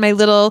had my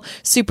little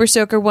Super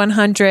Soaker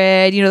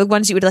 100, the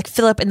ones you would like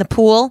fill up in the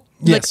pool.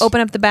 Yes. Like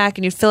open up the back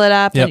and you'd fill it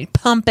up Yep. and you'd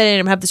pump it and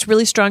it would have this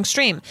really strong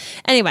stream.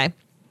 Anyway,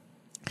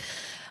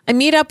 I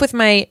meet up with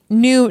my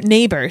new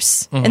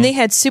neighbors and they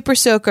had Super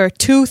Soaker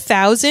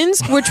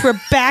 2000s, which were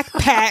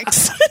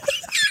backpacks.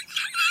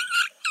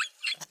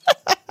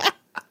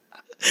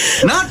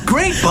 Not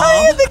great, Bob.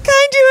 I had the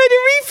kind you had to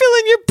refill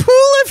in your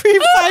pool every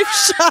 5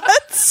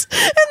 shots.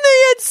 And they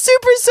had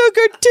Super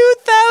Soaker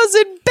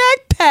 2000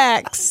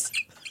 backpacks.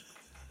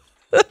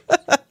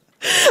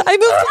 I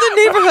moved to the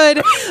neighborhood.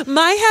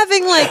 My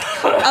having like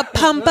a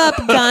pump up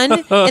gun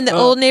in the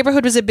old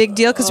neighborhood was a big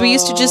deal because we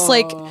used to just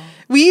like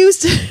we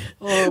used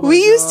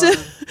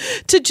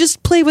to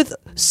just play with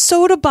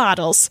soda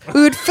bottles.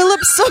 We would fill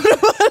up soda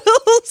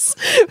bottles.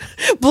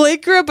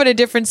 Blake grew up on a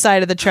different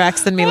side of the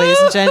tracks than me, ladies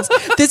and gents.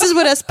 This is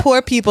what us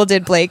poor people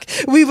did, Blake.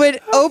 We would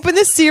open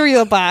the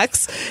cereal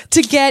box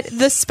to get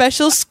the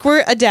special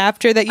squirt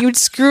adapter that you would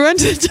screw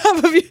onto the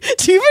top of you.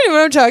 Do you even know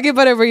what I'm talking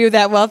about, or were you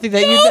that wealthy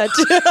that you had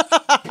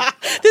to?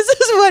 This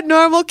is what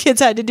normal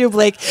kids had to do,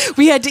 Blake.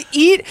 We had to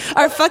eat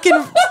our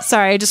fucking,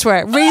 sorry, I just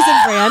swear, Raisin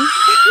Bran.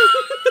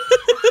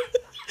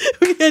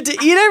 We had to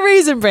eat our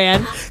Raisin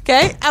Bran.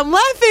 Okay, I'm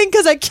laughing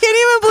because I can't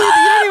even believe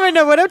you don't even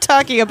know what I'm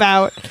talking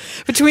about.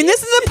 Between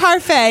this and the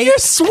parfait, you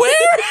swear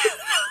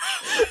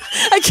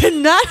I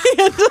cannot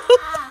handle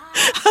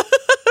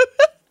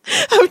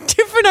how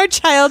different our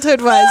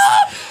childhood was.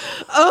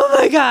 Oh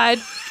my god!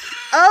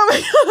 Oh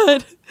my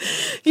god!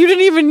 You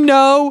didn't even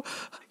know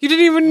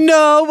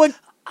what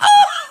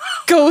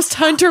Ghost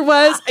Hunter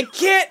was. I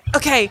can't.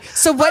 Okay,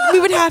 so what we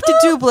would have to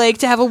do, Blake,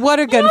 to have a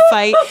water gun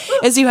fight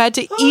is you had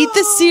to eat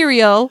the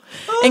cereal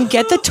and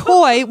get the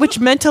toy, which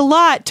meant a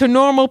lot to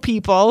normal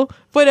people,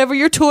 whatever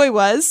your toy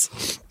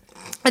was.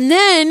 And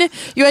then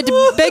you had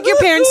to beg your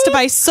parents to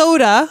buy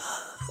soda.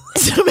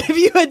 So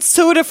maybe you had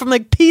soda from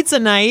like pizza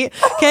night,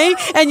 okay?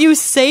 And you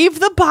save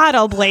the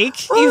bottle,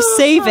 Blake. You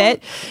save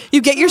it. You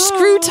get your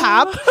screw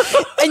top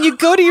and you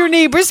go to your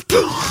neighbor's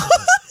pool.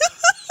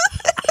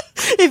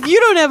 If you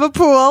don't have a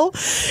pool,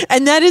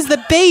 and that is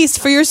the base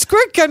for your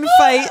squirt gun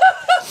fight.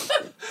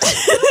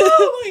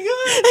 Oh my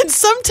god. And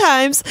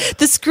sometimes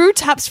the screw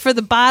tops for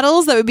the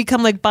bottles that would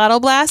become like bottle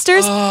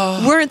blasters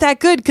weren't that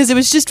good because it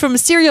was just from a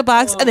cereal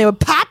box and they would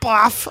pop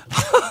off.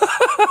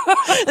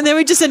 And then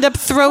we just end up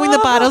throwing the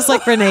bottles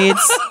like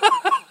grenades.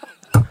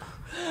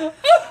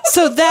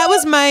 So that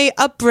was my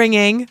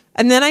upbringing.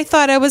 And then I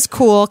thought I was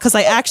cool because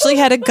I actually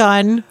had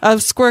a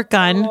squirt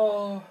gun.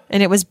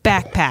 And it was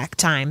backpack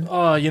time.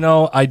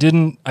 Oh, I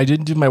didn't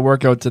do my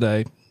workout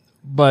today,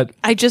 but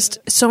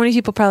so many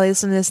people probably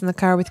listen to this in the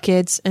car with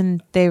kids,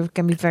 and they're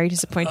going to be very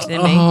disappointed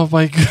in me. Oh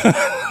my god,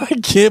 I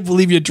can't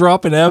believe you're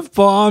dropping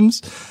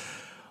F-bombs.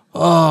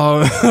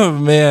 Oh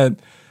man,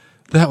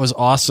 that was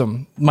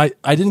awesome. I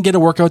didn't get a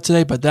workout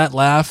today, but that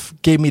laugh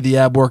gave me the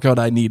ab workout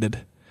I needed.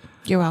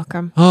 You're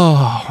welcome.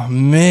 Oh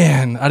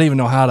man, I don't even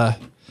know how to.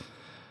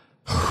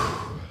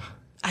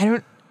 I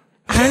don't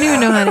even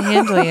know how to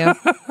handle you.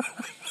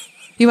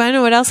 You want to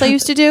know what else I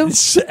used to do?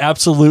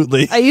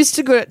 Absolutely. I used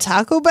to go to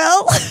Taco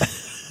Bell.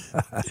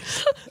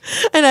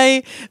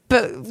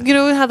 But you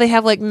know how they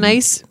have like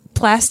nice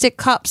plastic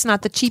cups,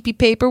 not the cheapy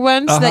paper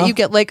ones that you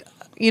get like,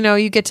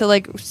 you get to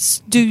like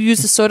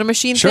use the soda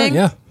machine thing?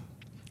 Sure, yeah.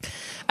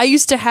 I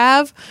used to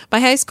have my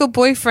high school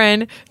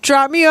boyfriend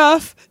drop me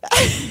off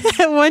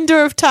at one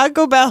door of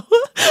Taco Bell.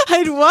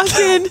 I'd walk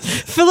in,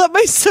 fill up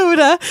my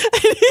soda,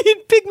 and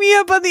he'd pick me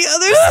up on the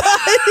other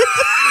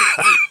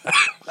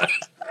side.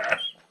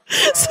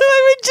 So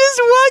I would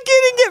just walk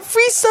in and get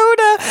free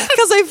soda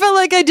because I felt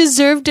like I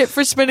deserved it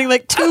for spending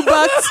like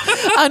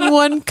 $2 on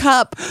one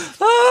cup.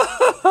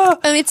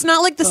 And it's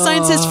not like the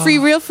sign says free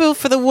refill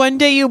for the one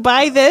day you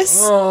buy this.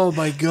 Oh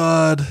my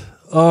god.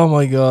 Oh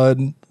my god.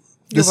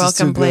 You're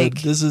welcome,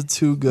 Blake. This is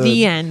too good.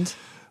 The end.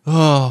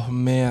 Oh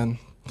man.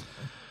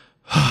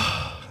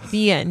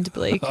 The end,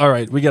 Blake. All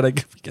right, we gotta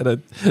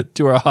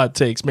do our hot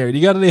takes. Mary, do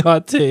you got any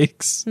hot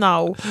takes?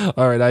 No.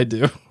 All right, I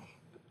do.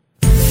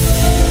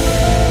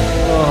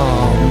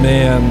 Oh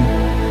man.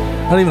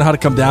 I don't even know how to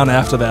come down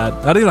after that.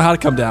 I don't even know how to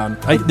come down.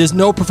 There's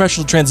no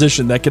professional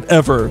transition that could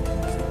ever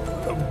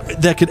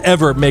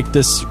make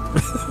this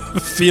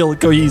feel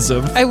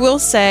cohesive. I will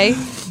say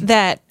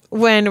that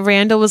when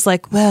Randall was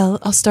like, well,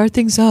 I'll start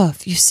things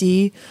off. You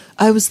see,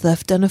 I was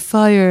left on a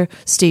fire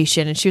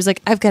station. And she was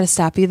like, I've got to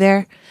stop you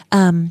there.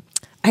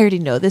 I already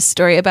know this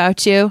story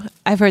about you.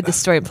 I've heard this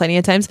story plenty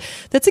of times.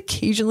 That's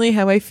occasionally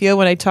how I feel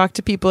when I talk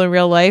to people in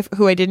real life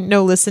who I didn't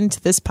know listened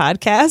to this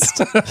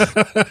podcast.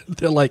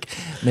 They're like,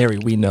 Mary,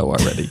 we know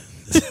already.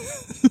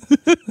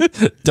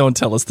 Don't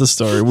tell us the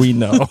story. We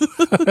know.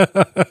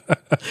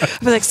 I'd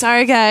be like,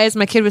 sorry, guys.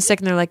 My kid was sick.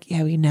 And they're like,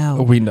 yeah, we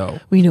know. We know.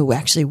 We know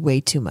actually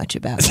way too much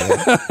about you.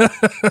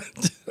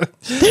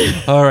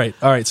 All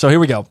right. So here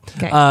we go.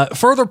 Okay.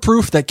 Further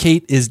proof that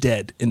Kate is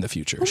dead in the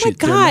future. Oh, my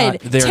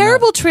God.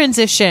 Terrible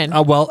transition.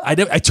 Well, I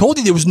told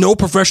you there was no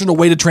professional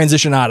way to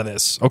transition out of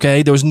this,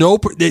 okay? There was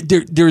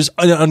there's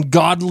an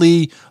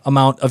ungodly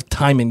amount of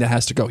timing that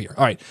has to go here.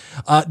 All right.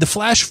 The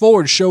flash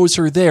forward shows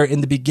her there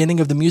in the beginning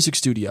of the music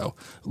studio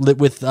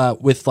with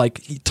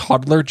like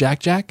toddler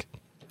Jack.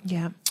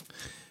 Yeah.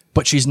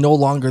 But she's no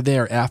longer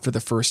there after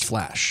the first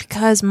flash.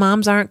 Because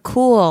moms aren't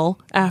cool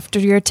after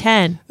you're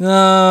 10.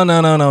 No.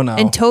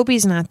 And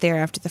Toby's not there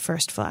after the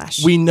first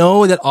flash. We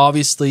know that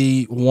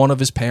obviously one of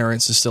his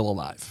parents is still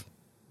alive.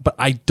 But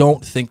I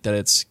don't think that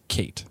it's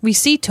Kate. We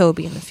see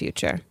Toby in the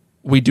future.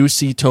 We do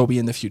see Toby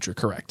in the future,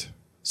 correct.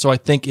 So I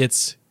think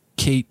it's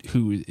Kate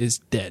who is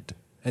dead.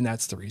 And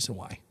that's the reason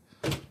why.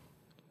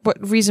 What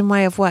reason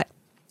why of what?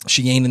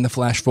 She ain't in the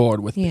flash forward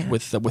with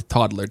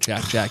toddler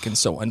Jack and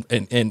so on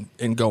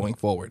and going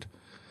forward.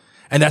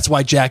 And that's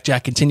why Jack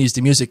continues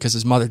the music because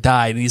his mother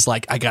died. And he's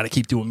like, I got to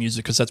keep doing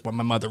music because that's what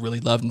my mother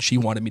really loved. And she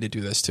wanted me to do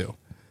this too.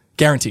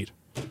 Guaranteed.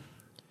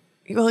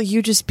 Well,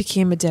 you just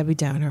became a Debbie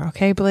Downer,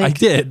 okay, Blake? I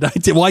did.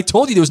 Well, I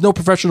told you there was no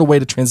professional way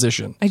to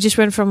transition. I just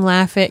went from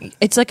laughing.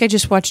 It's like I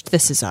just watched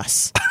This Is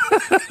Us.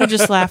 I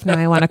just laugh now.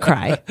 I want to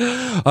cry.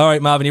 All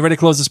right, Marvin, you ready to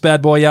close this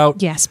bad boy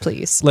out? Yes,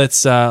 please.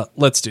 Let's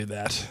do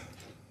that.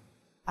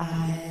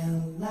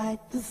 I'll light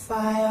the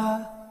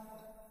fire.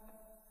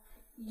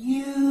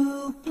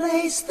 You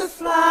place the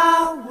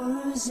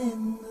flowers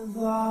in the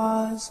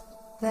vase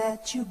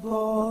that you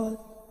bought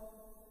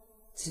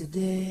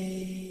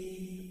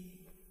today.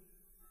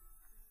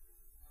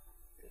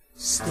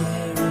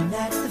 Staring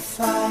at the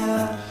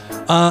fire.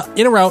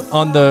 In or out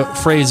on the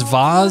phrase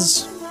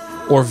vase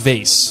or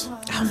vase?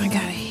 Oh my God,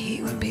 I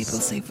hate when people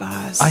say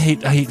vase. I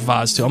hate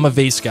vase too. I'm a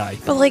vase guy.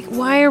 But like,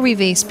 why are we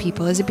vase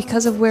people? Is it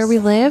because of where we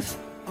live?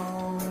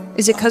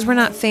 Is it because we're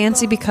not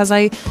fancy? Because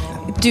I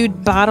do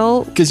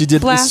bottle because you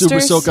did blasters? The Super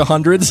Soaker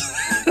Hundreds.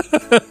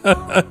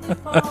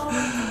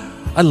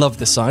 I love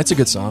this song. It's a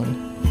good song.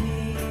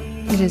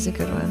 It is a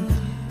good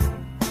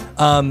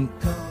one.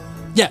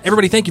 Yeah,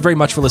 everybody, thank you very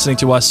much for listening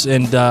to us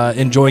and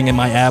enjoying in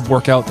my ab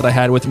workout that I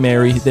had with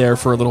Mary there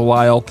for a little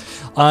while.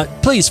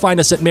 Please find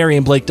us at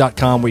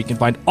maryandblake.com where you can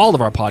find all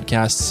of our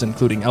podcasts,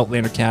 including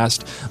Outlander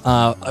Cast,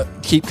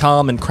 Keep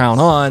Calm and Crown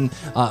On,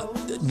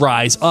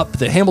 Rise Up,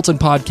 the Hamilton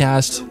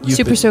podcast.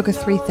 Super Soaker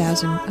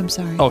 3000. I'm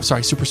sorry. Oh,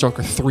 sorry, Super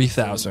Soaker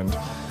 3000.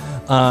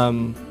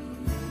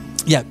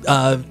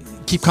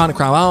 Keep Calm and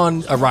Crown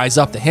On, Rise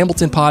Up, the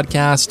Hamilton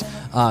podcast.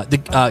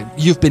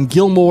 You've Been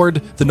Gilmored,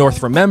 The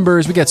North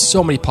Remembers. We got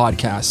so many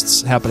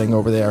podcasts happening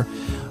over there.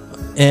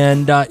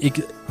 And you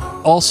can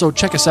also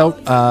check us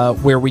out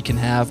where we can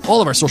have all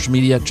of our social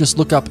media. Just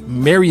look up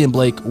Mary and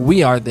Blake.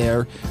 We are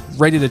there,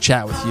 ready to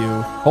chat with you.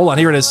 Hold on,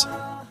 here it is.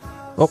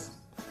 Oh.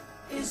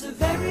 Is a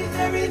very,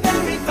 very,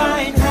 very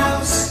fine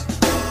house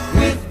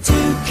with 2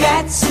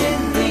 cats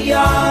in the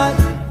yard.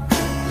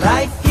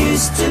 Life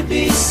used to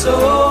be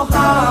so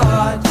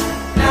hard.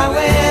 Now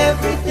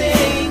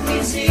everything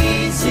is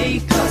easy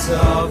because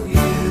of you.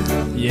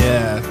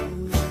 Yeah.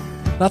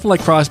 Nothing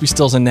like Crosby,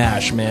 Stills, and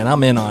Nash, man.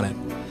 I'm in on it.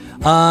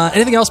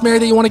 Anything else, Mary,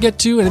 that you want to get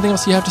to? Anything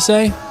else you have to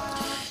say?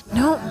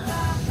 No.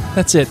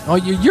 That's it. Oh,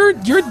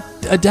 you're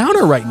a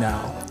downer right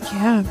now.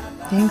 Yeah.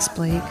 Thanks,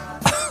 Blake.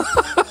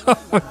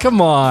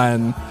 Come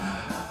on.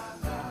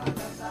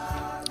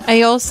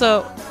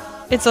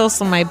 It's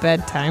also my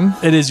bedtime.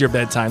 It is your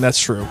bedtime. That's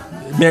true.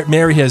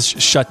 Mary has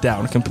shut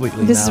down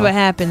completely. This is what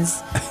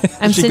happens.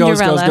 I'm she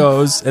Cinderella.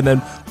 goes, and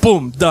then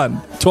boom,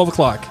 done. 12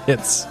 o'clock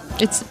hits.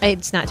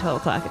 It's not 12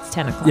 o'clock. It's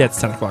 10 o'clock. Yeah, it's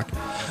 10 o'clock.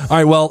 All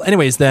right, well,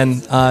 anyways,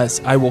 then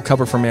I will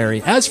cover for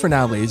Mary. As for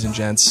now, ladies and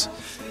gents,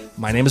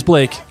 my name is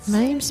Blake.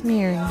 My name's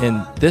Mary.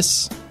 And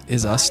this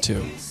is Us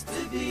Too.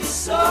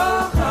 So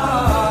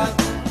hard.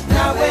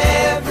 Now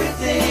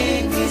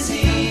everything is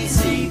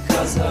easy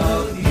because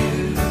of you.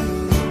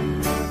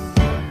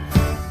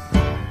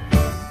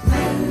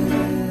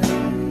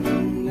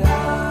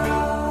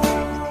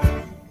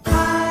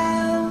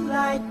 I'll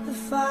light the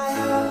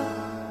fire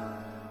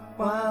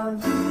while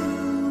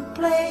you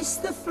place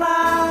the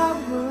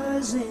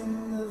flowers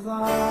in the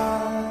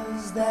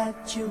vase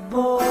that you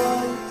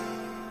bought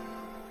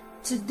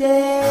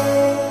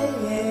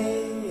today.